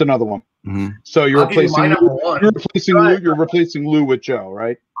 What's another one? Mm-hmm. So you're replacing Lou. You're replacing Lou with Joe,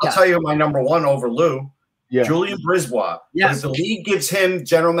 right? I'll tell you my number one over Lou. Yeah. Julian Brisbois. Yes. If the league gives him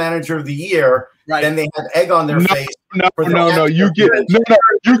general manager of the year, right. then they have egg on their face. No. You get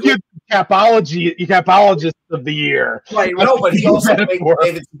capologist of the year. Right. No, but he also made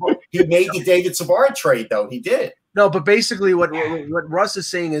the David Savard trade, though. He did. No, but basically what Russ is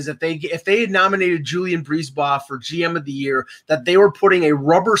saying is if they had nominated Julian Brisebois for GM of the year, that they were putting a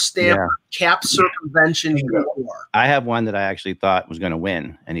rubber stamp cap circumvention. I have one that I actually thought was going to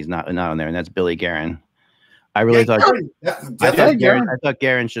win, and he's not on there, and that's Billy Guerin. I really thought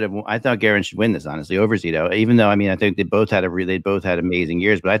Guerin should have. I thought Guerin should win this, honestly, over Zito. Even though, I mean, I think they both had amazing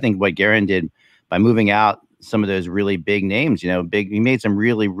years, but I think what Guerin did by moving out some of those really big names, he made some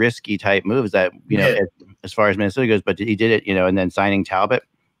really risky type moves that, as far as Minnesota goes, but he did it, and then signing Talbot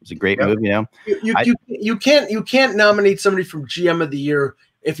was a great move, You can't nominate somebody from GM of the year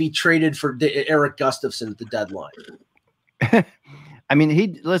if he traded for Eric Gustafson at the deadline. I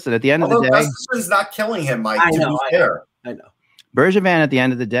mean, listen, at the end of the day, Gustafson's not killing him, Mike. I know. Bergevin at the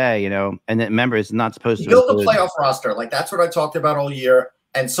end of the day, and then remember, it's not supposed to build a playoff roster. Like, that's what I talked about all year.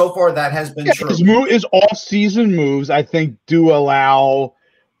 And so far, that has been true. His off-season moves, I think, do allow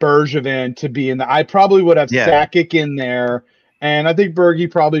Bergevin to be in the. I probably would have Sakic in there, and I think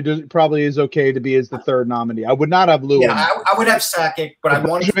Bergie probably is okay to be as the third nominee. I would not have Lou. Yeah, I would have Sakic, but I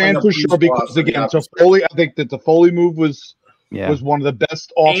want Bergevin for sure because again, so Foley. I think that the Foley move was one of the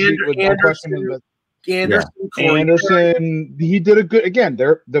best off-season. Anderson, he did a good. Again,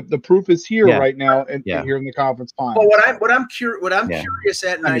 the proof is here right now, here in the conference final. But what I'm curious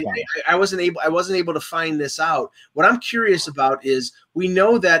at, and I wasn't able to find this out. What I'm curious about is we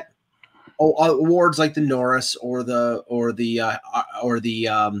know that awards like the Norris or the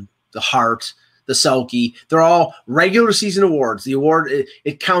Hart, the Selke, they're all regular season awards. The award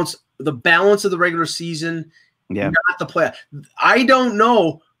it counts the balance of the regular season, not the play. I don't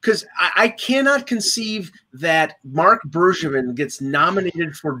know. Because I cannot conceive that Mark Bergevin gets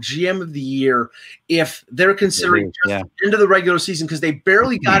nominated for GM of the year if they're considering just into the regular season because they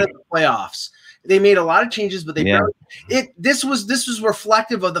barely got in the playoffs. They made a lot of changes, but they barely. This was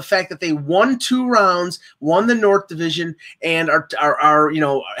reflective of the fact that they won 2 rounds, won the North Division, and are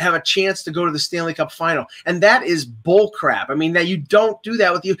have a chance to go to the Stanley Cup final. And that is bull crap. I mean, that you don't do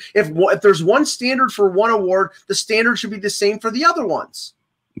that with you. If there's one standard for one award, the standard should be the same for the other ones.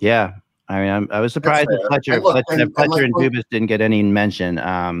 Yeah, I mean, I was surprised that Fletcher and Dubas didn't get any mention.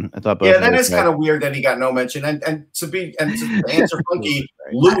 I thought both. Yeah, that is kind of weird that he got no mention. And to answer Funky,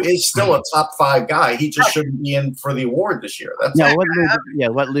 Lou is still a top 5 guy. He just shouldn't be in for the award this year. That's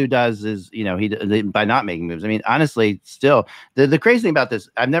what Lou does is he by not making moves. I mean, honestly, still the crazy thing about this,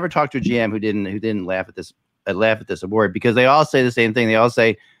 I've never talked to a GM who didn't laugh at this award because they all say the same thing. They all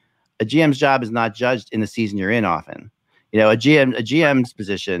say a GM's job is not judged in the season you're in often. A GM's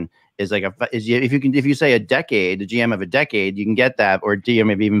position is like if you say a decade, the GM of a decade, you can get that, or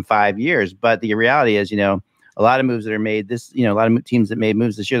GM of even 5 years. But the reality is, a lot of moves that are made a lot of teams that made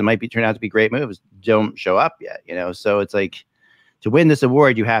moves this year that might turn out to be great moves don't show up yet. So it's like to win this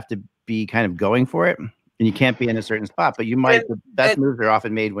award, you have to be kind of going for it, and you can't be in a certain spot. But the best moves are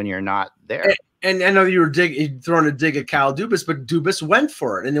often made when you're not there. And I know you were throwing a dig at Kyle Dubas, but Dubas went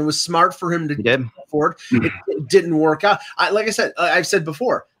for it, and it was smart for him to go for it. It didn't work out. Like I said, I've said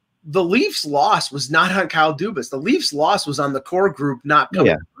before, the Leafs' loss was not on Kyle Dubas. The Leafs' loss was on the core group not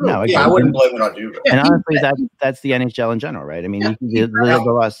coming through. No, I wouldn't blame it on Dubas. And honestly, that's the NHL in general, right? I mean, the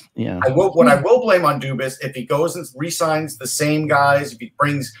loss. Yeah. What I will blame on Dubas if he goes and re-signs the same guys. If he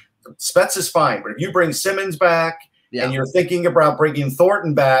brings Spets is fine, but if you bring Simmons back. And you're thinking about bringing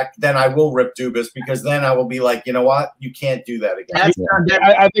Thornton back, then I will rip Dubas because then I will be like, you know what? You can't do that again.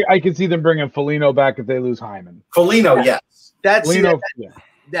 I think I can see them bringing Foligno back if they lose Hyman. Foligno, yes. Foligno,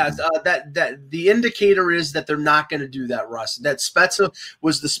 that the indicator is that they're not going to do that, Russ. That Spezza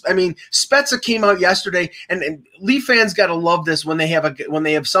was Spezza came out yesterday, and Leaf fans got to love this when they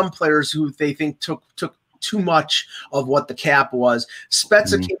have some players who they think took too much of what the cap was.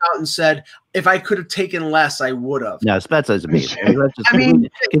 Spezza came out and said, if I could have taken less, I would have. No, Spezza is amazing. I mean,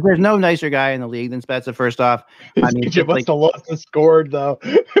 because there's no nicer guy in the league than Spezza. First off, I mean, you must have lost the scored though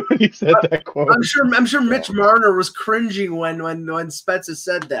when he said that quote. I'm sure Mitch Marner was cringing when Spezza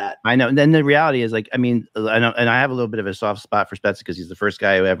said that. I know. And then the reality is, like, I mean, I know, and I have a little bit of a soft spot for Spezza because he's the first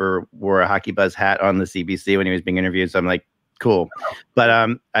guy who ever wore a Hockey Buzz hat on the CBC when he was being interviewed. So I'm like, cool. But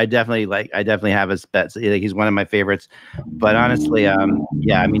I definitely have a Spezza. Like, he's one of my favorites. But honestly,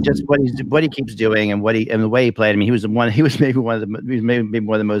 yeah, I mean, just what he keeps doing and the way he played. I mean, he was maybe one of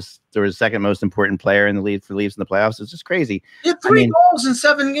the most, or the second most important player in the league for Leafs in the playoffs. It's just crazy. He had 3 goals in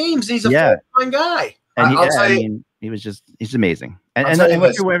 7 games. And he's a full-time guy. And he's amazing. And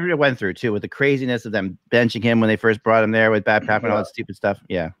what he went through too, with the craziness of them benching him when they first brought him there with Babcock and all that stupid stuff.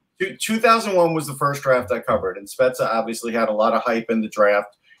 Yeah. 2001 was the first draft I covered, and Spezza obviously had a lot of hype in the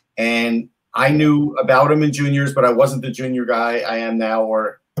draft. And I knew about him in juniors, but I wasn't the junior guy I am now,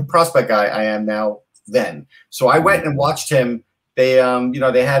 or the prospect guy I am now then. So I went and watched him. They,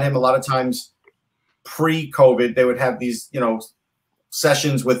 they had him a lot of times pre-COVID. They would have these,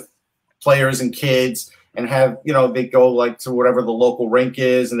 sessions with players and kids, and have, they'd go like to whatever the local rink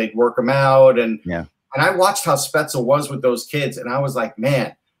is, and they'd work them out. And I watched how Spezza was with those kids, and I was like,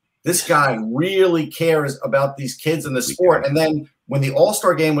 man, this guy really cares about these kids in the sport. And then when the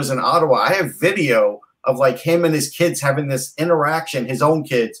All-Star game was in Ottawa, I have video of like him and his kids having this interaction, his own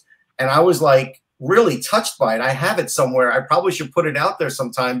kids. And I was like really touched by it. I have it somewhere. I probably should put it out there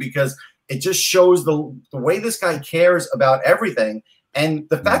sometime, because it just shows the way this guy cares about everything. And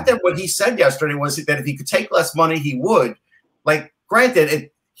the fact that what he said yesterday was that if he could take less money, he would. Like, granted,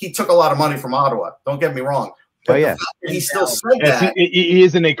 he took a lot of money from Ottawa. Don't get me wrong. But he still said that. He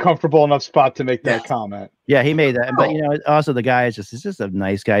is in a comfortable enough spot to make that comment. Yeah, he made that. But also the guy he's just a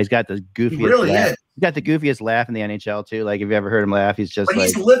nice guy. He's got the goofiest laugh. He's got the goofiest laugh in the NHL too. Like, if you ever heard him laugh, he's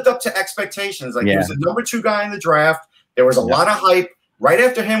he's lived up to expectations. Like, he was the number 2 guy in the draft. There was a lot of hype. Right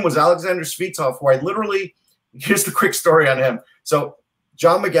after him was Alexander Svitov, who here's the quick story on him. So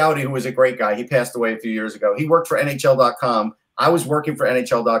John McGowdy, who was a great guy, he passed away a few years ago. He worked for NHL.com. I was working for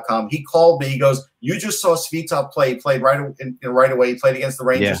NHL.com. He called me. He goes, "You just saw Svitov play. He played right away. He played against the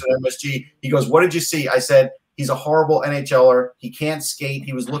Rangers at MSG." He goes, "What did you see?" I said, "He's a horrible NHLer. He can't skate.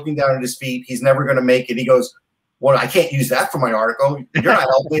 He was looking down at his feet. He's never going to make it." He goes, "Well, I can't use that for my article. You're not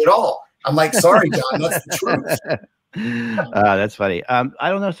helping me at all." I'm like, "Sorry, John. That's the truth." That's funny. I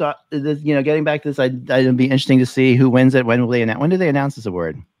don't know. So, getting back to this, it'd be interesting to see who wins it. When do they announce this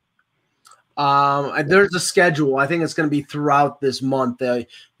award? There's a schedule. I think it's going to be throughout this month.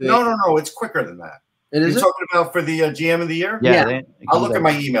 No. It's quicker than that. You're talking about for the GM of the year? Yeah. I'll look at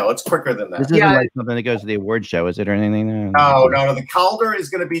my email. It's quicker than that. This isn't like something that goes to the award show, is it, or anything? No. The Calder is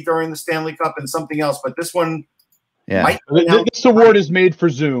going to be during the Stanley Cup and something else. But this one, this award is made for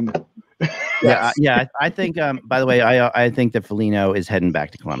Zoom. Yeah. I think. By the way, I think that Foligno is heading back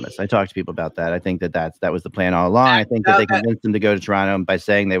to Columbus. I talked to people about that. I think that was the plan all along. I think that they convinced him to go to Toronto by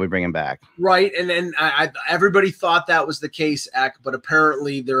saying they would bring him back. Right, and then everybody thought that was the case, Eck, but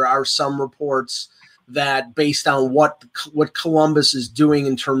apparently there are some reports that, based on what Columbus is doing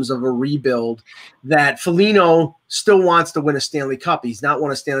in terms of a rebuild, that Foligno still wants to win a Stanley Cup. He's not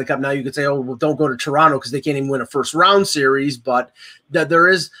won a Stanley Cup. Now you could say, oh, well, don't go to Toronto because they can't even win a first round series. But that there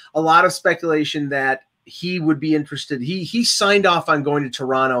is a lot of speculation that he would be interested. He signed off on going to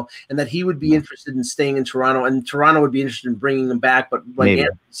Toronto, and that he would be interested in staying in Toronto, and Toronto would be interested in bringing him back. But like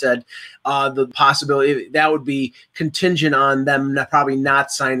Anthony said, the possibility that would be contingent on them probably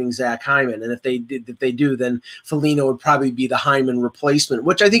not signing Zach Hyman. And if they do, then Foligno would probably be the Hyman replacement,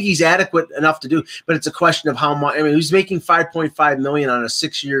 which I think he's adequate enough to do. But it's a question of how much. I mean, he's making $5.5 million on a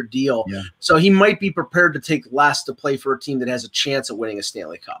 6-year deal, so he might be prepared to take less to play for a team that has a chance at winning a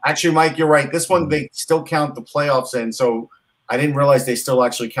Stanley Cup. Actually, Mike, you're right. This one they still count the playoffs in, so I didn't realize they still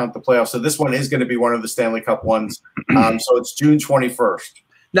actually count the playoffs. So this one is going to be one of the Stanley Cup ones. So it's June 21st.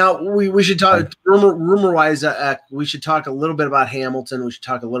 Now we should talk rumor wise. We should talk a little bit about Hamilton. We should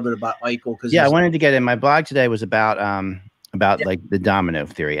talk a little bit about Eichel, because I wanted to get in. My blog today was about like the domino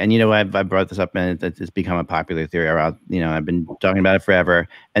theory, and I brought this up, and it's become a popular theory around. I've been talking about it forever,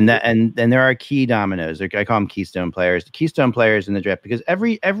 and there are key dominoes. I call them keystone players. The keystone players in the draft, because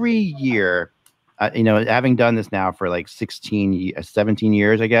every year. Having done this now for like 17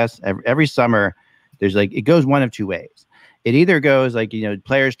 years, I guess, every summer, there's it goes one of two ways. It either goes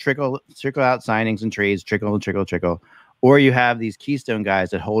players trickle out signings and trades, trickle, or you have these keystone guys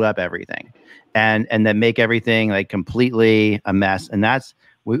that hold up everything and that make everything like completely a mess. And that's,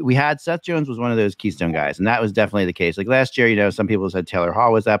 we had Seth Jones was one of those keystone guys, and that was definitely the case. Like last year, some people said Taylor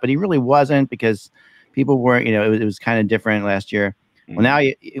Hall was that, but he really wasn't, because people weren't, it was kind of different last year. Well, now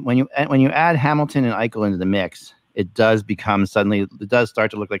when you add Hamilton and Eichel into the mix, it does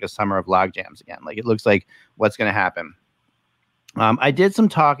start to look like a summer of log jams again. Like it looks like what's going to happen. I did some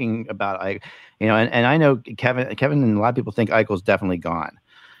talking about and I know Kevin and a lot of people think Eichel's definitely gone.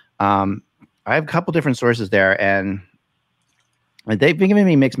 I have a couple different sources there, and they've been giving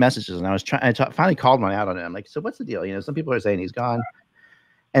me mixed messages, and I finally called one out on it. I'm like, so what's the deal? Some people are saying he's gone.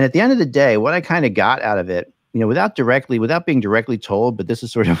 And at the end of the day, what I kind of got out of it, without being directly told, but this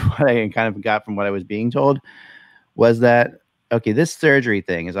is sort of what I kind of got from what I was being told, was that, okay, this surgery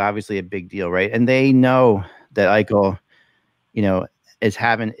thing is obviously a big deal, right? And they know that Eichel, it's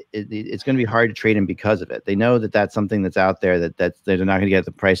going to be hard to trade him because of it. They know that that's something that's out there that they're not going to get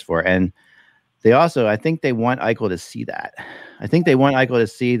the price for. And they also, I think they want Eichel to see that. I think they want Eichel to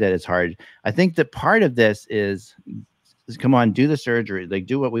see that it's hard. I think that part of this is come on, do the surgery. Like,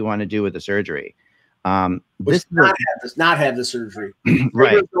 do what we want to do with the surgery. Not have the surgery.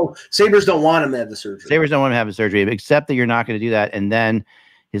 Right. Sabres don't want him to have the surgery. Sabres don't want him to have the surgery, except that you're not going to do that. And then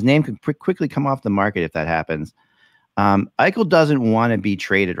his name could quickly come off the market if that happens. Eichel doesn't want to be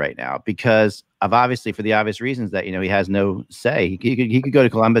traded right now because of for the obvious reasons that, he has no say. He could go to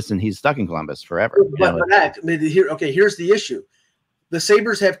Columbus and he's stuck in Columbus forever. Here's the issue. The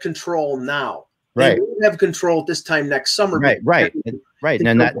Sabres have control now. Right. They won't have control at this time next summer. Right.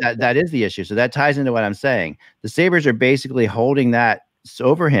 And that is the issue. So that ties into what I'm saying. The Sabres are basically holding that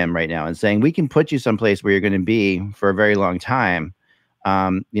over him right now and saying, we can put you someplace where you're going to be for a very long time.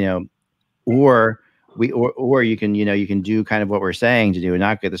 Or you can, you can do kind of what we're saying to do and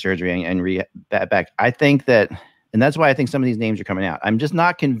not get the surgery and back. I think that, and that's why I think some of these names are coming out. I'm just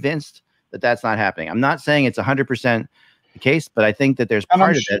not convinced that that's not happening. I'm not saying it's 100% the case, but I think that there's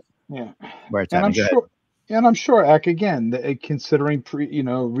part of it. Yeah. Where it's I'm sure, Eck, again, considering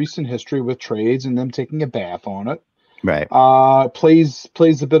recent history with trades and them taking a bath on it, right, plays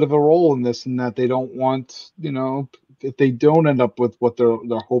a bit of a role in this, and that they don't want, if they don't end up with what they're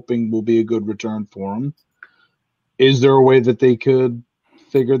hoping will be a good return for them. Is there a way that they could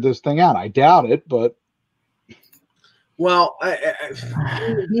figure this thing out? I doubt it, but well,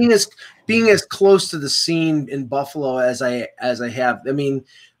 being as close to the scene in Buffalo as I have, I mean,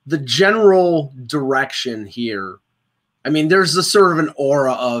 the general direction here, I mean, there's a sort of an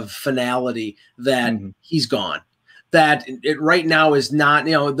aura of finality that he's gone. That it right now is not,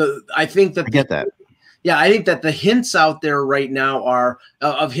 I think that I get that. Yeah, I think that the hints out there right now are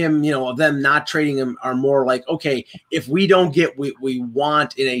of him, of them not trading him are more like, okay, if we don't get what we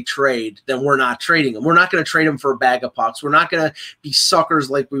want in a trade, then we're not trading him. We're not going to trade him for a bag of pucks. We're not going to be suckers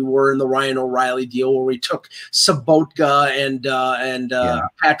like we were in the Ryan O'Reilly deal where we took Sobotka and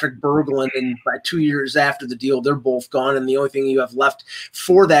Patrick Berglund, and by 2 years after the deal, they're both gone, and the only thing you have left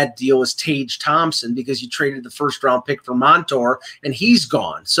for that deal is Tage Thompson because you traded the first-round pick for Montour, and he's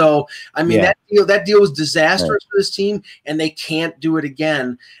gone. So, I mean, that deal was disastrous for this team, and they can't do it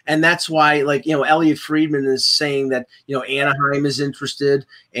again. And that's why, Elliot Friedman is saying that, Anaheim is interested,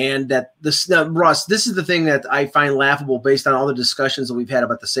 and that Russ, this is the thing that I find laughable based on all the discussions that we've had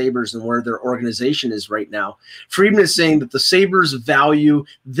about the Sabres and where their organization is right now. Friedman is saying that the Sabres value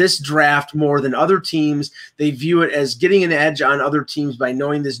this draft more than other teams. They view it as getting an edge on other teams by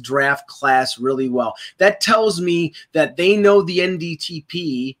knowing this draft class really well. That tells me that they know the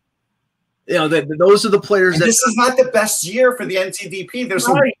NDTP. Those are the players. This is not the best year for the NTDP. There's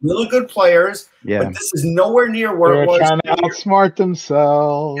some really good players, but this is nowhere near where it was. They're trying to outsmart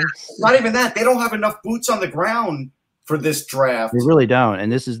themselves. Not even that. They don't have enough boots on the ground for this draft. They really don't. And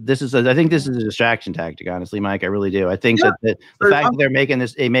this is I think this is a distraction tactic, honestly, Mike. I really do. I think that the fact that they're making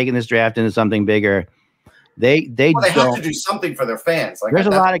this draft into something bigger. They have to do something for their fans. There's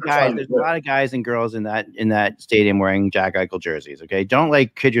a lot of guys. There's a lot of guys and girls in that stadium wearing Jack Eichel jerseys. Okay, don't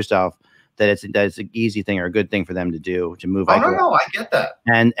kid yourself that it's an easy thing or a good thing for them to do to move. No, I get that.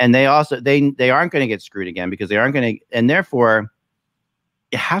 And they also they aren't going to get screwed again because they aren't going to, and therefore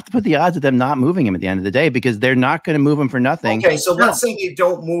you have to put the odds of them not moving him at the end of the day because they're not going to move him for nothing. Okay, so let's say you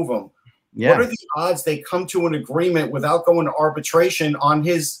don't move him. Yeah. What are the odds they come to an agreement without going to arbitration on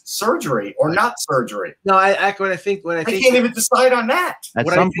his surgery or not surgery? No, I think can't even decide on that. At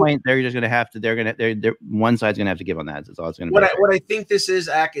some point, they're just going to have to. They're one side's going to have to give on that. That's all it's going to be. What I think this is,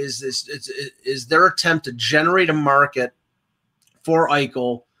 Ak, is their attempt to generate a market for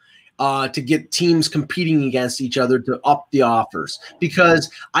Eichel to get teams competing against each other to up the offers,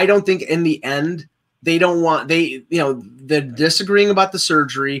 because I don't think in the end. They're disagreeing about the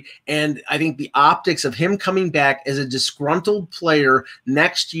surgery, and I think the optics of him coming back as a disgruntled player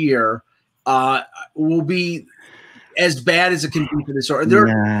next year will be as bad as it can be for this. Or there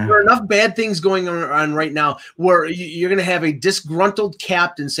are enough bad things going on right now where you're going to have a disgruntled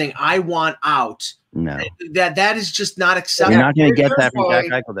captain saying, "I want out." No, that is just not acceptable. You're not going to get that from Jack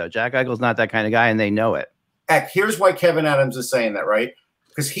Eichel, though. Jack Eichel's not that kind of guy, and they know it. Here's why Kevin Adams is saying that, right?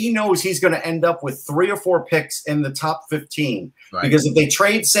 Because he knows he's going to end up with 3 or 4 picks in the top 15. Right. Because if they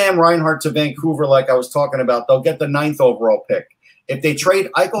trade Sam Reinhart to Vancouver, like I was talking about, they'll get the 9th overall pick. If they trade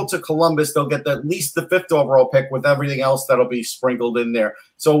Eichel to Columbus, they'll get at least the 5th overall pick with everything else that'll be sprinkled in there.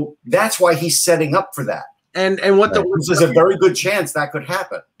 So that's why he's setting up for that. And what there's a very good chance that could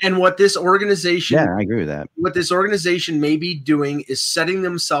happen. And what this organization, I agree with that. What this organization may be doing is setting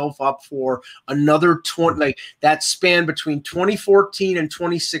themselves up for another 20, like that span between 2014 and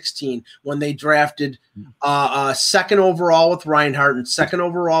 2016 when they drafted 2nd overall with Reinhart and 2nd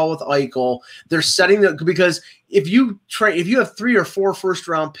overall with Eichel. They're setting because if you have 3 or 4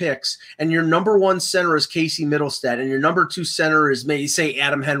 first-round picks and your number 1 center is Casey Middlestat and your number 2 center is maybe say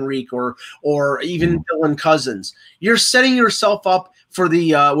Adam Henrique or even Dylan Cousins, you're setting yourself up for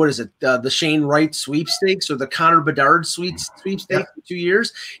the the Shane Wright sweepstakes or the Connor Bedard sweepstakes in 2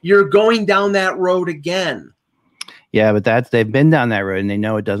 years. You're going down that road again. Yeah, but they've been down that road and they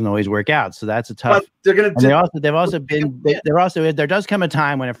know it doesn't always work out. So that's a tough. But there does come a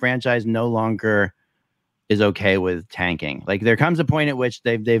time when a franchise no longer is okay with tanking. Like there comes a point at which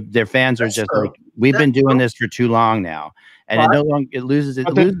their fans are just like, we've been doing this for too long now, and it loses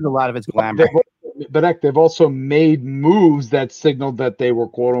a lot of its glamour. But they've also made moves that signaled that they were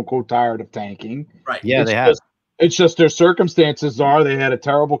quote unquote tired of tanking. Right? Yeah, they have. It's just their circumstances are they had a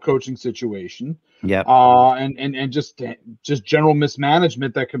terrible coaching situation. Yeah. And just general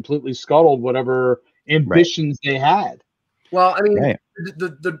mismanagement that completely scuttled whatever ambitions they had. Well, I mean,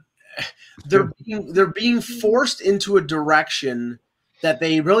 they're being forced into a direction that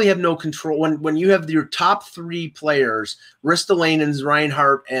they really have no control. When you have your top 3 players, Ristolainen,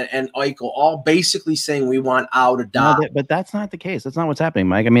 Reinhart, and Eichel, all basically saying we want out of Dodge. No, but that's not the case. That's not what's happening,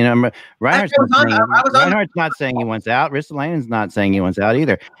 Mike. I mean, Reinhart's not saying he wants out. Ristolainen's not saying he wants out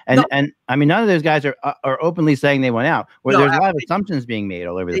either. And I mean, none of those guys are openly saying they want out. Where there's a lot of assumptions being made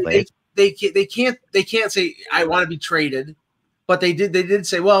all over the place. They can't say I want to be traded, but they did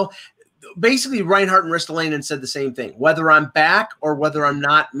say, well, basically Reinhart and Ristolainen said the same thing. Whether I'm back or whether I'm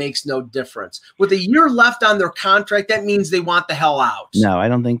not makes no difference. With a year left on their contract, that means they want the hell out. No, I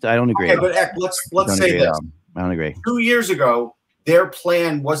don't agree. Okay, but let's say this. I don't agree. 2 years ago, their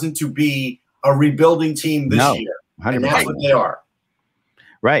plan wasn't to be a rebuilding team this year. 100%. And that's what they are.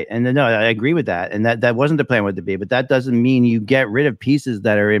 Right. And no, I agree with that. And that wasn't the plan with the B, but that doesn't mean you get rid of pieces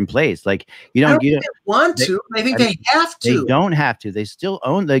that are in place. Like you don't want to. I think they have to. They don't have to. They still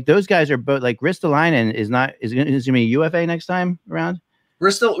own, like those guys are both, like Ristolainen is going to be a UFA next time around.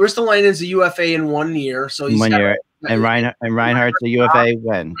 Ristolainen is a UFA in 1 year. So he's 1 year. And Reinhardt's a UFA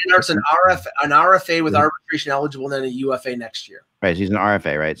when? Reinhardt's an RFA with arbitration eligible, and then a UFA next year. Right, so he's an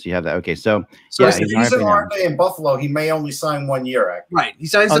RFA, right? So you have that. Okay, so if he's an RFA in Buffalo, he may only sign 1 year. Actually. Right, he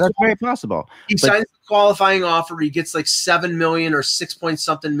signs. That's very possible. He signs the qualifying offer. He gets like $7 million or 6 point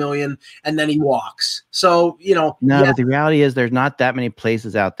something million, and then he walks. So but the reality is there's not that many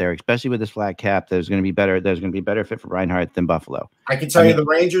places out there, especially with this flat cap. There's going to be better fit for Reinhardt than Buffalo. I can tell you the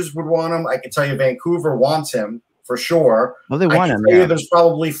Rangers would want him. I can tell you Vancouver wants him. For sure. Well, they want him. There's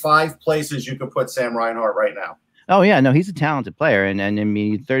probably 5 places you could put Sam Reinhart right now. Oh yeah, no, he's a talented player, and I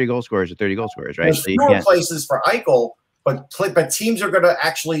mean, 30 goal scorers are 30 goal scorers, right? There's fewer places for Eichel, but teams are going to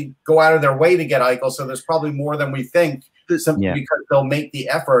actually go out of their way to get Eichel. So there's probably more than we think, because they'll make the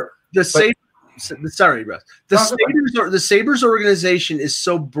effort. Sorry, Russ. The Sabres organization is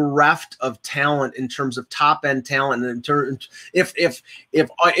so bereft of talent in terms of top end talent, and in terms if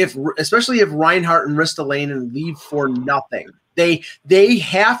especially if Reinhart and Ristolainen leave for nothing, they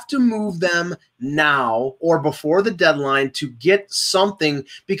have to move them now or before the deadline to get something,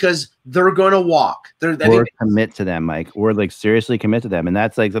 because they're going to walk. Commit to them, Mike. Or like seriously commit to them, and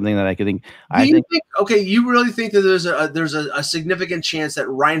that's like something that I could think. You really think that there's a significant chance that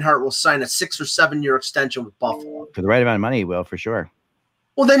Reinhart will sign a 6 or 7 year extension with Buffalo for the right amount of money? He will, for sure.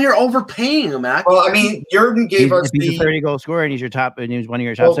 Well, then you're overpaying him, Mac. Well, I mean, Jurgen gave us he's a 30 goal scorer and he's one of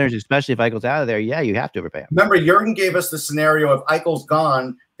your top centers, especially if Eichel's out of there. Yeah, you have to overpay him. Remember, Jurgen gave us the scenario: if Eichel's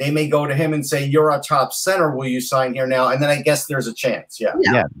gone, they may go to him and say, "You're our top center. Will you sign here now?" And then I guess there's a chance. Yeah.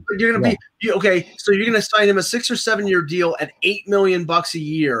 But you're going to be okay. So you're going to sign him a 6 or 7 year deal at $8 million a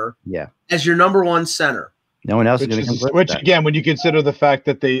year. Yeah. As your number 1 center. No one else is going to come. Which again, when you consider the fact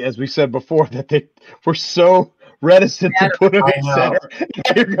that they, as we said before, that they were so reticent to put him in center.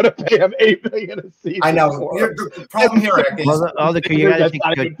 You're going to pay him $8 million a season. I know. The problem here is you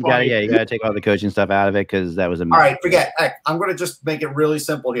got to take all the coaching stuff out of it because that was a mess. All right, forget. I'm going to just make it really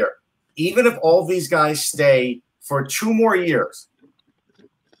simple here. Even if all these guys stay for 2 more years,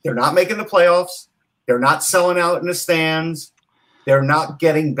 they're not making the playoffs. They're not selling out in the stands. They're not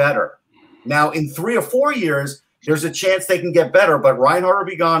getting better. Now, in 3 or 4 years, there's a chance they can get better, but Reinhart will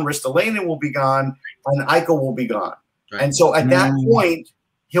be gone, Ristolainen will be gone, and Eichel will be gone. Right. And so at that point,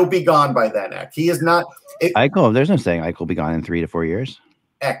 he'll be gone by then, Eck. He is not – Eichel, there's no saying Eichel will be gone in 3 to 4 years.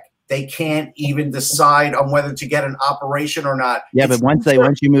 Eck, they can't even decide on whether to get an operation or not. Yeah, but once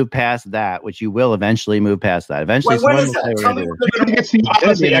you move past that, which you will eventually move past that. Eventually, what is that? Tell me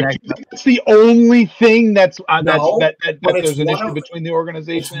it's the only thing that there's an issue between the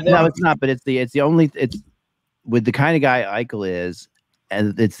organization. No, it's not. But it's with the kind of guy Eichel is,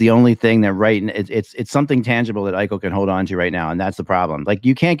 and it's the only thing that it's something tangible that Eichel can hold on to right now, and that's the problem. Like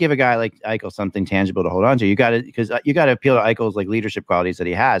you can't give a guy like Eichel something tangible to hold on to. You got to appeal to Eichel's like leadership qualities that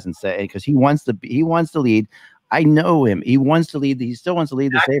he has, and say because he wants to lead. I know him. He wants to lead. He still wants to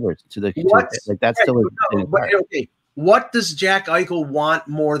lead the Sabres to the that's still. Okay, what does Jack Eichel want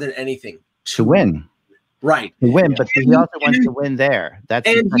more than anything? To win. Right. To win, but he also wants to win there.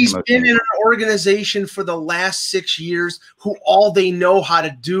 He's been in an organization for the last 6 years who all they know how to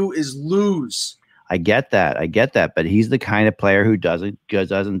do is lose. I get that. But he's the kind of player who doesn't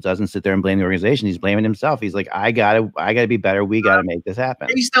sit there and blame the organization. He's blaming himself. He's like, I gotta be better. We gotta make this happen.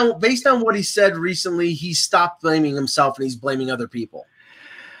 Based on what he said recently, he stopped blaming himself and he's blaming other people.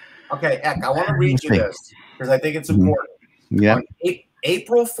 Okay, Eck, I want to read you this because I think it's important. Yeah. On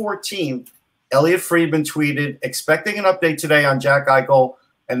April 14th, Elliot Friedman tweeted, expecting an update today on Jack Eichel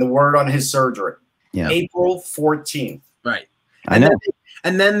and the word on his surgery. Yeah. April 14th. Right. I know.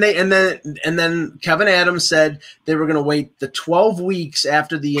 And then Kevin Adams said they were going to wait the 12 weeks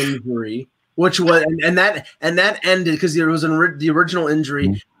after the injury, which was and that ended because there was the original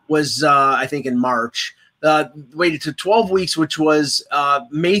injury was I think in March. Waited to 12 weeks, which was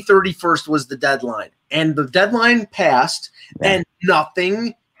May 31st was the deadline, and the deadline passed, and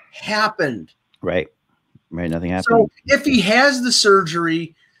nothing happened. Right. Nothing happened. So if he has the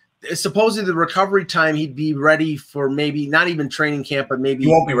surgery, supposedly the recovery time, he'd be ready for maybe not even training camp, but maybe he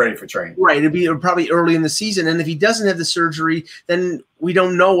won't be ready for training. Right. It'd be probably early in the season. And if he doesn't have the surgery, then we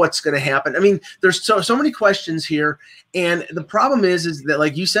don't know what's going to happen. I mean, there's so many questions here. And the problem is that,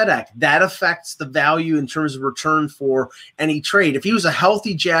 like you said, Ak, that affects the value in terms of return for any trade. If he was a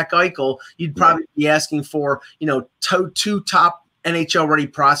healthy Jack Eichel, you'd probably be asking for, two top NHL ready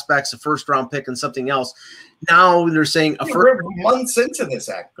prospects, a first round pick and something else. Now they're saying we're months into this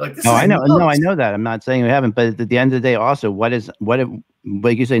act. Like this I know that. I'm not saying we haven't, but at the end of the day, also, what if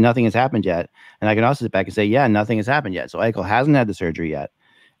like you say, nothing has happened yet, and I can also sit back and say, yeah, nothing has happened yet. So Eichel hasn't had the surgery yet,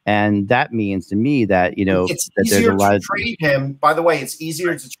 and that means to me that it's that easier there's a lot to trade him. By the way, it's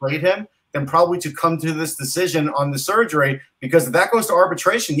easier to trade him than probably to come to this decision on the surgery, because if that goes to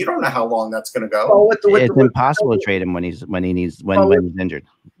arbitration, you don't know how long that's going to go. It's impossible to trade him when he's injured.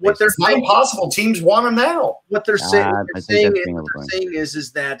 It's not impossible. Teams want him now. What they're saying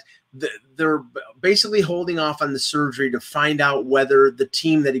is that they're basically holding off on the surgery to find out whether the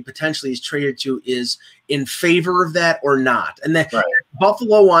team that he potentially is traded to is in favor of that or not. And that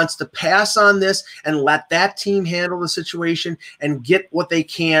Buffalo wants to pass on this and let that team handle the situation and get what they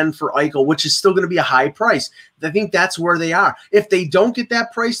can for Eichel, which is still going to be a high price. I think that's where they are. If they don't get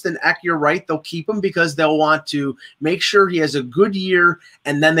that price, then you're right, they'll keep him because they'll want to make sure he has a good year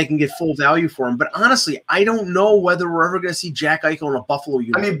and then they can get full value for him. But honestly, I don't know whether we're ever going to see Jack Eichel in a Buffalo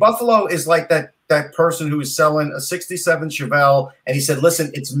uniform. I mean, Buffalo is like that person who was selling a 67 Chevelle, and he said, listen,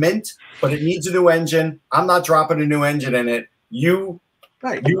 it's mint, but it needs a new engine. I'm not dropping a new engine in it. You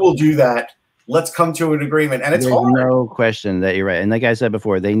will do that. Let's come to an agreement. And it's hard. No question that you're right. And like I said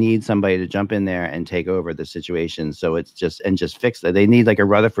before, they need somebody to jump in there and take over the situation. So it's just fix it. They need like a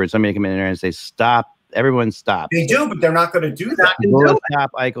Rutherford, somebody to come in there and say, stop. Everyone stop. They do, but they're not going to do that.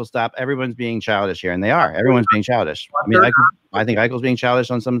 Stop, Eichel, stop. Everyone's being childish here, and they are. Everyone's being childish. I mean, I think Eichel's being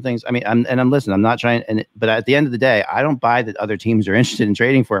childish on some things. I mean, I'm listening. I'm not trying, but at the end of the day, I don't buy that other teams are interested in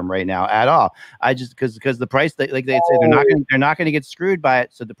trading for him right now at all. I just because the price, like they say, they're not going to get screwed by it.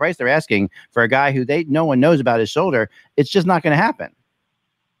 So the price they're asking for a guy who no one knows about his shoulder, it's just not going to happen.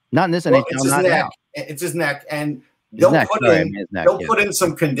 Not in this NHL. It's his neck, and they'll put in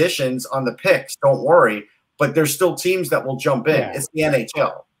some conditions on the picks. Don't worry, but there's still teams that will jump in. Yeah. It's the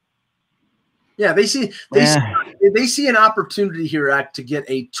NHL. Yeah, they see an opportunity here to get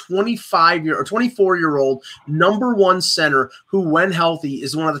a 25-year or 24-year-old #1 center who, when healthy,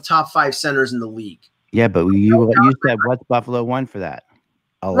 is one of the top 5 centers in the league. Yeah, but you said what's Buffalo won for that?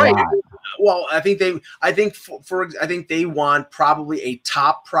 A lot. Well, I think they want probably a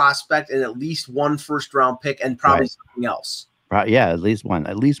top prospect and at least one first-round pick and probably something else. Yeah, at least one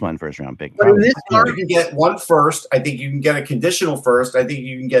first-round pick. But in this you can get one first. I think you can get a conditional first. I think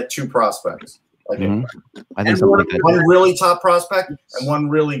you can get 2 prospects. I think one really top prospect and one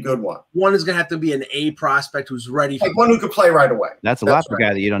really good one. One is going to have to be an A prospect who's ready. Like one who could play right away. That's a lot for a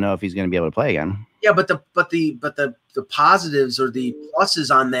guy that you don't know if he's going to be able to play again. Yeah, but the positives or the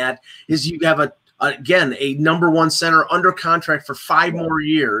pluses on that is you have a number 1 center under contract for 5 more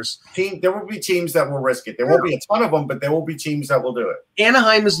years. There will be teams that will risk it. There won't be a ton of them, but there will be teams that will do it.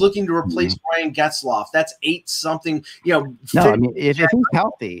 Anaheim is looking to replace Brian Getzlaf. That's 8 something. No, I mean if he's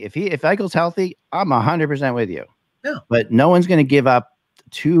healthy, if Eichel's healthy, I'm 100% with you. Yeah, but no one's going to give up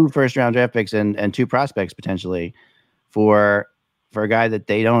 2 first-round draft picks and 2 prospects potentially for a guy that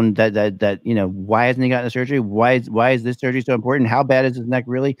they don't that why hasn't he gotten a surgery? Why is this surgery so important? How bad is his neck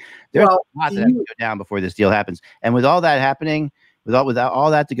really? There's a lot that has to go down before this deal happens. And with all that happening, without all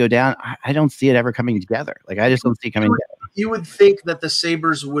that to go down, I don't see it ever coming together. Like I just don't see it coming together. You would think that the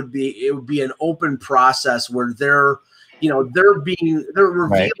Sabres would be an open process where they're revealing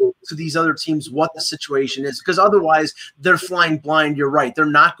to these other teams what the situation is, because otherwise they're flying blind. You're right. They're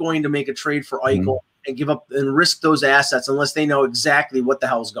not going to make a trade for Eichel and give up and risk those assets unless they know exactly what the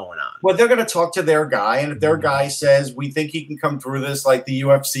hell's going on. Well, they're going to talk to their guy, and if their guy says we think he can come through this like the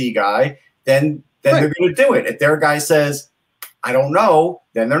UFC guy, then they're going to do it. If their guy says I don't know,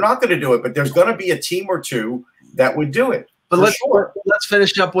 then they're not going to do it. But there's going to be a team or two that would do it. But let's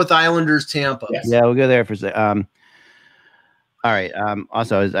finish up with Islanders Tampa. Yes. Yeah, we'll go there for a second. All right.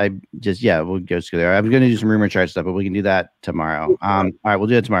 Also, we'll just go there. I'm going to do some rumor chart stuff, but we can do that tomorrow. All right, we'll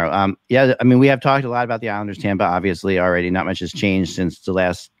do it tomorrow. Yeah, I mean, we have talked a lot about the Islanders Tampa, obviously already. Not much has changed since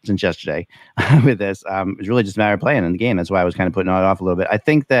yesterday with this. It's really just a matter of playing in the game. That's why I was kind of putting it off a little bit. I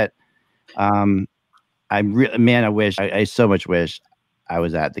think that, I so much wish I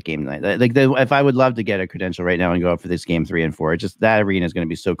was at the game tonight. If I would love to get a credential right now and go up for this game 3 and 4, just that arena is going to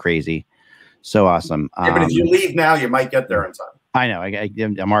be so crazy. So awesome. But if you leave now, you might get there in time. I know.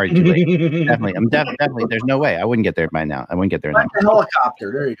 I'm already too late. Definitely. There's no way I wouldn't get there by now. I wouldn't get there now. The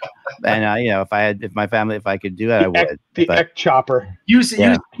helicopter. There you go. And if I could do it, I would. The Eck chopper. Use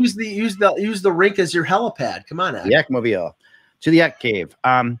the rink as your helipad. Come on, the Eckmobile to the Eck Cave.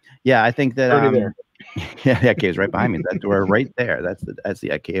 I think that there. Yeah, the Eck Cave's right behind me. That door right there. That's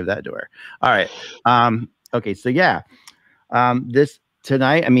the Eck Cave. That door. All right. Okay. So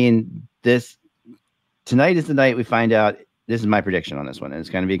tonight is the night we find out. This is my prediction on this one, and it's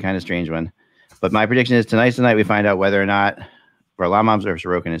going to be a kind of strange one. But my prediction is tonight's the night we find out whether or not Varlamov or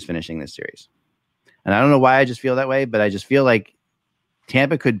Sorokin is finishing this series. And I don't know why I just feel that way, but I just feel like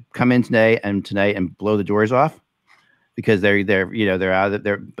Tampa could come in tonight and blow the doors off because they're out of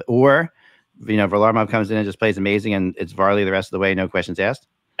there. Or Varlamov comes in and just plays amazing, and it's Varley the rest of the way, no questions asked.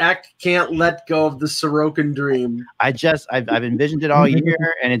 Eck can't let go of the Sorokin dream. I've envisioned it all year,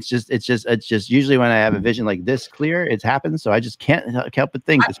 and it's just usually when I have a vision like this clear, it happens. So I just can't help but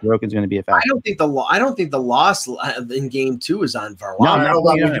think that Sorokin's going to be a factor. I don't think the loss in Game 2 is on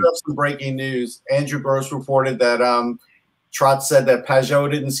Varlamov. We do have some breaking news. Andrew Gross reported that Trotz said that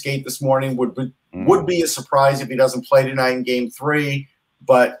Pajot didn't skate this morning. Would be a surprise if he doesn't play tonight in Game 3,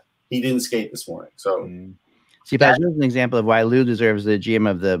 but he didn't skate this morning. So. See, Pajot is an example of why Lou deserves the GM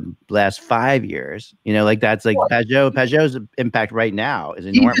of the last 5 years. That's like Pajot's impact right now is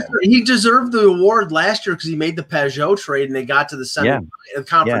enormous. He deserved the award last year because he made the Pajot trade and they got to the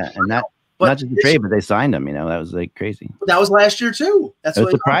conference. And not just the trade, but they signed him. That was like crazy. That was last year too. That's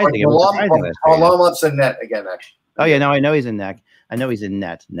surprising. Varlamov's in net again. Actually. Oh yeah, no, I know he's in neck. I know he's in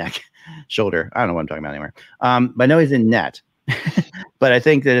neck, shoulder. I don't know what I'm talking about anymore. But I know he's in net. But I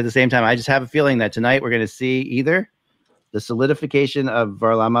think that at the same time, I just have a feeling that tonight we're going to see either the solidification of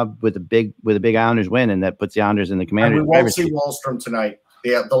Varlamov with a big Islanders win, and that puts the Islanders in the Commanders. And we won't see Wahlstrom tonight.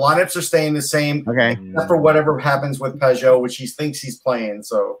 The lineups are staying the same. Okay. Except for whatever happens with Pajot, which he thinks he's playing.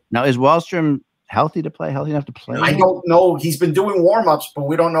 So now is Wahlstrom healthy enough to play? I don't know. He's been doing warm-ups, but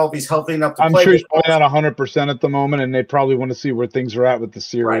we don't know if he's healthy enough to play. I'm sure he's playing at 100% at the moment, and they probably want to see where things are at with the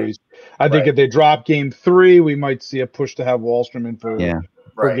series. Right. I think if they drop Game 3, we might see a push to have Wahlstrom in for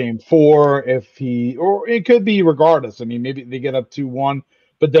Game 4. Or it could be regardless. I mean, maybe they get up 2-1,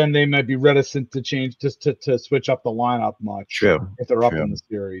 but then they might be reticent to change to switch up the lineup much. True. If they're up in the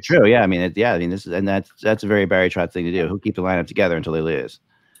series. True. Yeah. I mean, that's a very Barry Trotz thing to do. He'll keep the lineup together until they lose.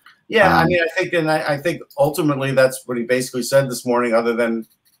 Yeah, I think ultimately that's what he basically said this morning. Other than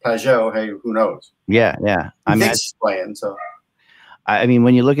Pajot, hey, who knows? Yeah. I mean, he's playing. So I mean,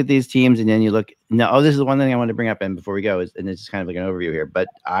 when you look at these teams and then you look, this is the one thing I want to bring up, and before we go, and it's kind of like an overview here, but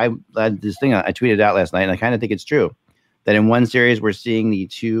I had this thing I tweeted out last night, and I kind of think it's true that in one series we're seeing the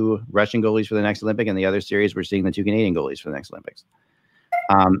 2 Russian goalies for the next Olympic, and the other series we're seeing the 2 Canadian goalies for the next Olympics.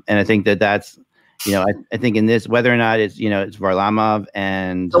 And I think that's, I think in this, whether or not it's, it's Varlamov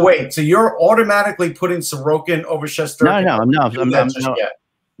and. So wait, so you're automatically putting Sorokin over Shesterkin?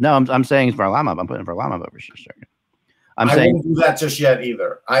 No, I'm saying it's Varlamov. I'm putting Varlamov over Shesterkin. I won't do that just yet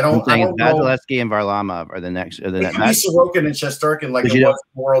either. I don't know. Vasilevsky and Varlamov are the next. It could be Sorokin and Shesterkin like it was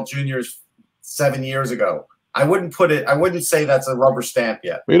World Juniors 7 years ago. I wouldn't say that's a rubber stamp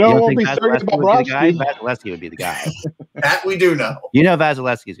yet. We won't be certain about Vasilevsky would be the guy. That we do know.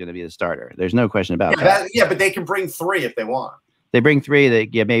 Vasilevsky is going to be the starter. There's no question about that. Yeah, but they can bring 3 if they want. They bring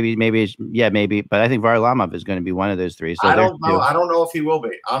 3. Maybe. But I think Varlamov is going to be one of those 3. So I don't know. I don't know if he will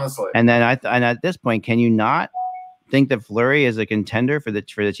be, honestly. And then at this point, can you not think that Fleury is a contender for the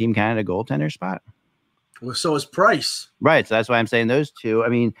Team Canada goaltender spot? Well, so is Price. Right. So that's why I'm saying those 2. I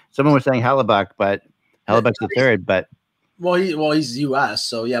mean, someone was saying Hellebuck, but Hellebuck's the 3rd. But he's U.S.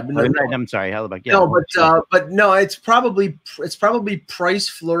 So yeah. But I'm sorry, Hellebuck. Yeah. No, but no, it's probably Price,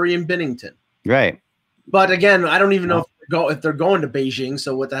 Fleury, and Binnington. Right. But again, I don't even know if they're going to Beijing.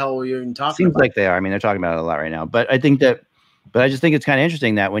 So what the hell are you even talking about? Seems like they are. I mean, they're talking about it a lot right now. But I think that. But I just think it's kind of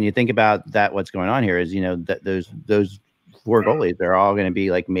interesting that when you think about that, what's going on here is, that those 4 goalies, they're all going to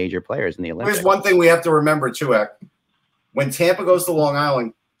be like major players in the Olympics. There's one thing we have to remember too, Ek. When Tampa goes to Long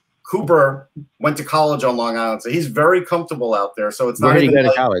Island, Cooper went to college on Long Island, so he's very comfortable out there. So it's not. Where did he go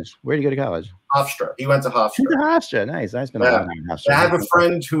to college? Where did he go to college? Hofstra. He went to Hofstra. Hofstra, nice. I spent a lot of time in Hofstra. I have a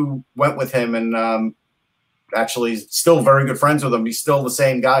friend who went with him, and actually still very good friends with him. He's still the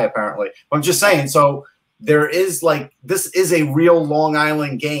same guy apparently. But I'm just saying. So there is this is a real Long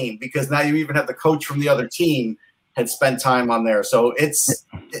Island game because now you even have the coach from the other team had spent time on there. So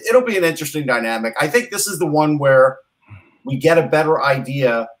it'll be an interesting dynamic. I think this is the one where we get a better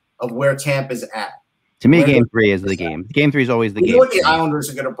idea of where Tampa's at. To me, Game 3 is the game. Game 3 is always the game. What the Islanders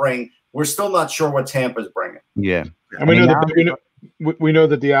are going to bring, we're still not sure what Tampa's bringing. Yeah. And we know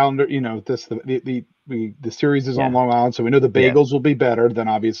that the Islander, the series is on Long Island, so we know the bagels will be better than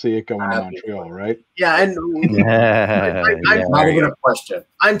obviously it going to Montreal, right? Yeah, and not even a question.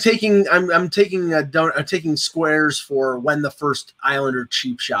 I'm taking squares for when the first Islander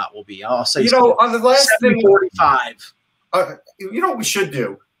cheap shot will be. I'll say on the last 7:45. What we should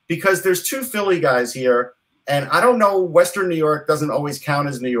do, because there's 2 Philly guys here, and I don't know, Western New York doesn't always count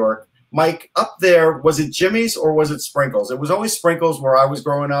as New York. Mike, up there, was it Jimmy's or was it Sprinkles? It was always Sprinkles where I was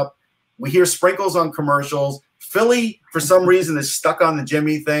growing up. We hear Sprinkles on commercials. Philly, for some reason, is stuck on the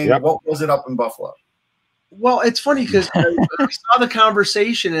Jimmy thing. Yep. What was it up in Buffalo? Well, it's funny because I saw the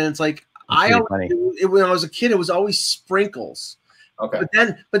conversation, and it's like when I was a kid, it was always Sprinkles. Okay.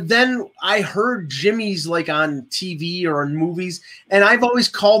 But then I heard Jimmy's like on TV or in movies, and I've always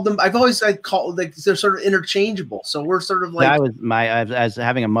called them. They're sort of interchangeable. So we're sort of like. I was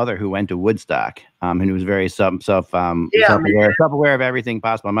having a mother who went to Woodstock, and who was very self-aware of everything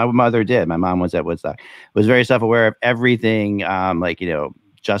possible. My mother did. My mom was at Woodstock. Was very self-aware of everything.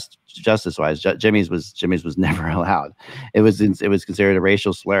 Justice-wise, Jimmy's was never allowed. It was considered a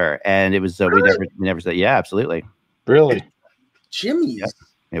racial slur, and it was we never said. Yeah, absolutely. Really. Jimmy's. Yep,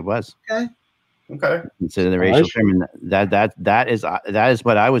 it was. Okay. Consider the racial term. That is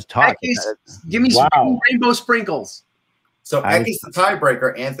what I was taught. Give me some rainbow sprinkles. So Ecky's the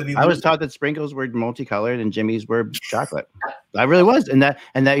tiebreaker. Anthony. I was taught that sprinkles were multicolored and Jimmy's were chocolate. I really was, but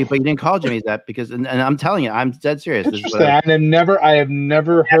you didn't call Jimmy's that because, and I'm telling you, I'm dead serious. Interesting. I have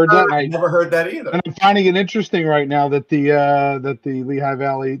never heard that. I never heard that either. And I'm finding it interesting right now that the Lehigh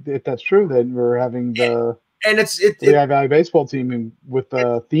Valley, if that's true, that we're having the. And it's Lehigh Valley baseball team with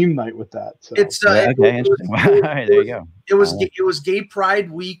a theme night with that. So. It's interesting. All right, there you go. It was Gay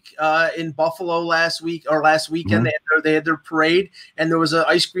Pride Week in Buffalo last weekend. Mm-hmm. They had their parade, and there was an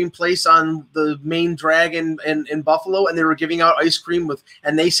ice cream place on the main drag in Buffalo, and they were giving out ice cream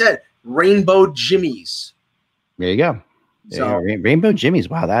and they said Rainbow Jimmy's. There you go. Rainbow Jimmy's.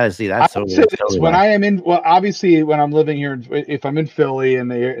 Wow, that's so. When I am in, obviously when I'm living here, if I'm in Philly in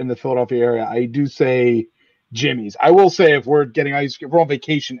the Philadelphia area, I do say Jimmy's. I will say if we're getting ice cream, if we're on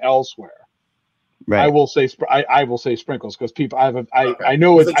vacation elsewhere, right? I will say Sprinkles because people. I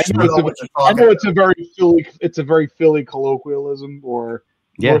know it's a very Philly colloquialism or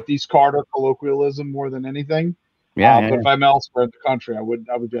Northeast Carter colloquialism more than anything. But if I'm elsewhere in the country, I would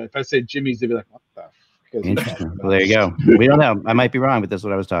be. If I say Jimmy's, they'd be like, what the. Interesting. Well, there you go. We don't know. I might be wrong, but that's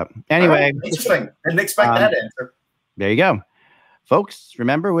what I was taught. Anyway, interesting. Didn't expect that answer. There you go, folks.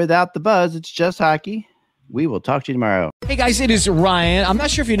 Remember, without the buzz, it's just hockey. We will talk to you tomorrow. Hey guys, it is Ryan. I'm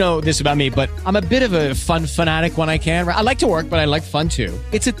not sure if you know this about me, but I'm a bit of a fun fanatic when I can. I like to work, but I like fun too.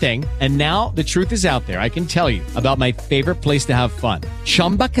 It's a thing. And now the truth is out there. I can tell you about my favorite place to have fun.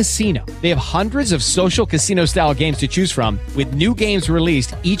 Chumba Casino. They have hundreds of social casino style games to choose from with new games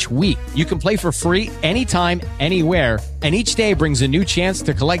released each week. You can play for free anytime, anywhere. And each day brings a new chance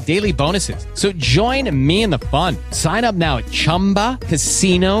to collect daily bonuses. So join me in the fun. Sign up now at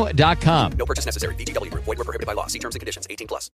ChumbaCasino.com. No purchase necessary. VGW Group. Void where prohibited by law. See terms and conditions. 18+.